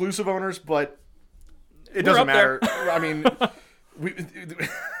exclusive owners, but it doesn't matter. I mean,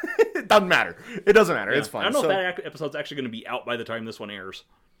 it doesn't matter. It doesn't matter. It's fine. I don't know if that episode's actually going to be out by the time this one airs.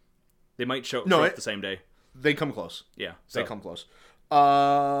 They might show up the same day. They come close. Yeah. They come close. In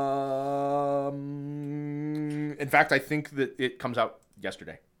fact, I think that it comes out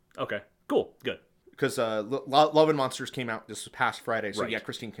yesterday. Okay, cool, good. Because Love and Monsters came out this past Friday, so right.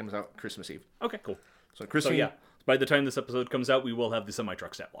 Christine comes out Christmas Eve. Okay, cool. So Christine, by the time this episode comes out, we will have the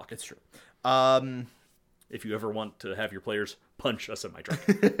semi-truck stat block. It's true. If you ever want to have your players punch a semi-truck.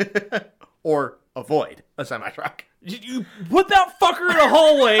 Or avoid a semi-truck. You put that fucker in a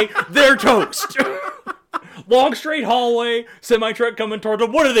hallway, they're toast. Long straight hallway, semi-truck coming toward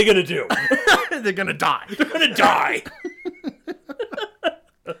them. What are they going to do? They're going to die. They're going to die.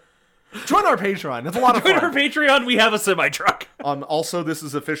 Join our Patreon. It's a lot of fun. Join our Patreon. We have a semi-truck. Also, this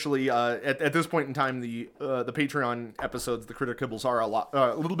is officially, at this point in time, the Patreon episodes, the Critter Kibbles, are a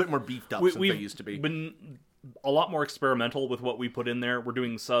little bit more beefed up than they used to be. Been a lot more experimental with what we put in there. We're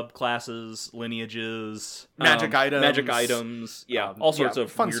doing subclasses, lineages, magic items, all sorts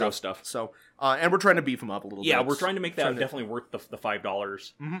of fun weirdo stuff. So, and we're trying to beef them up a little bit. Yeah, we're trying to make that definitely worth the $5.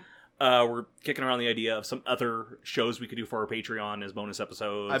 Mm-hmm. We're kicking around the idea of some other shows we could do for our Patreon as bonus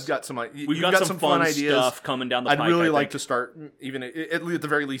episodes. I've got some. We've got some fun ideas stuff coming down the pike. I'd really like to start, even at the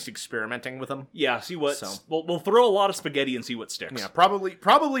very least, experimenting with them. Yeah, see what. So. We'll throw a lot of spaghetti and see what sticks. Yeah,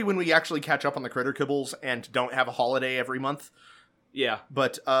 probably when we actually catch up on the Critter Kibbles and don't have a holiday every month. Yeah.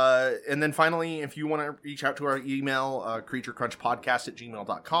 But, and then finally, if you want to reach out to our email,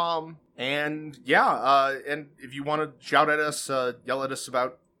 creaturecrunchpodcast@gmail.com. And and if you want to shout at us, yell at us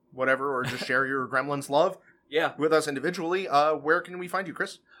about whatever, or just share your Gremlins love with us individually, where can we find you,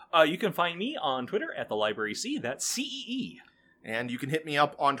 Chris? You can find me on Twitter at the Library C. That's CEE. And you can hit me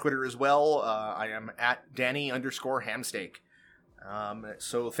up on Twitter as well. I am at Danny_Hamsteak.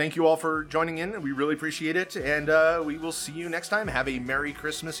 So thank you all for joining in. We really appreciate it. And we will see you next time. Have a Merry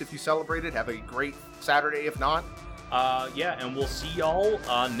Christmas if you celebrate it. Have a great Saturday if not. And we'll see y'all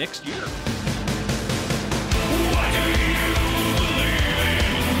next year. What do you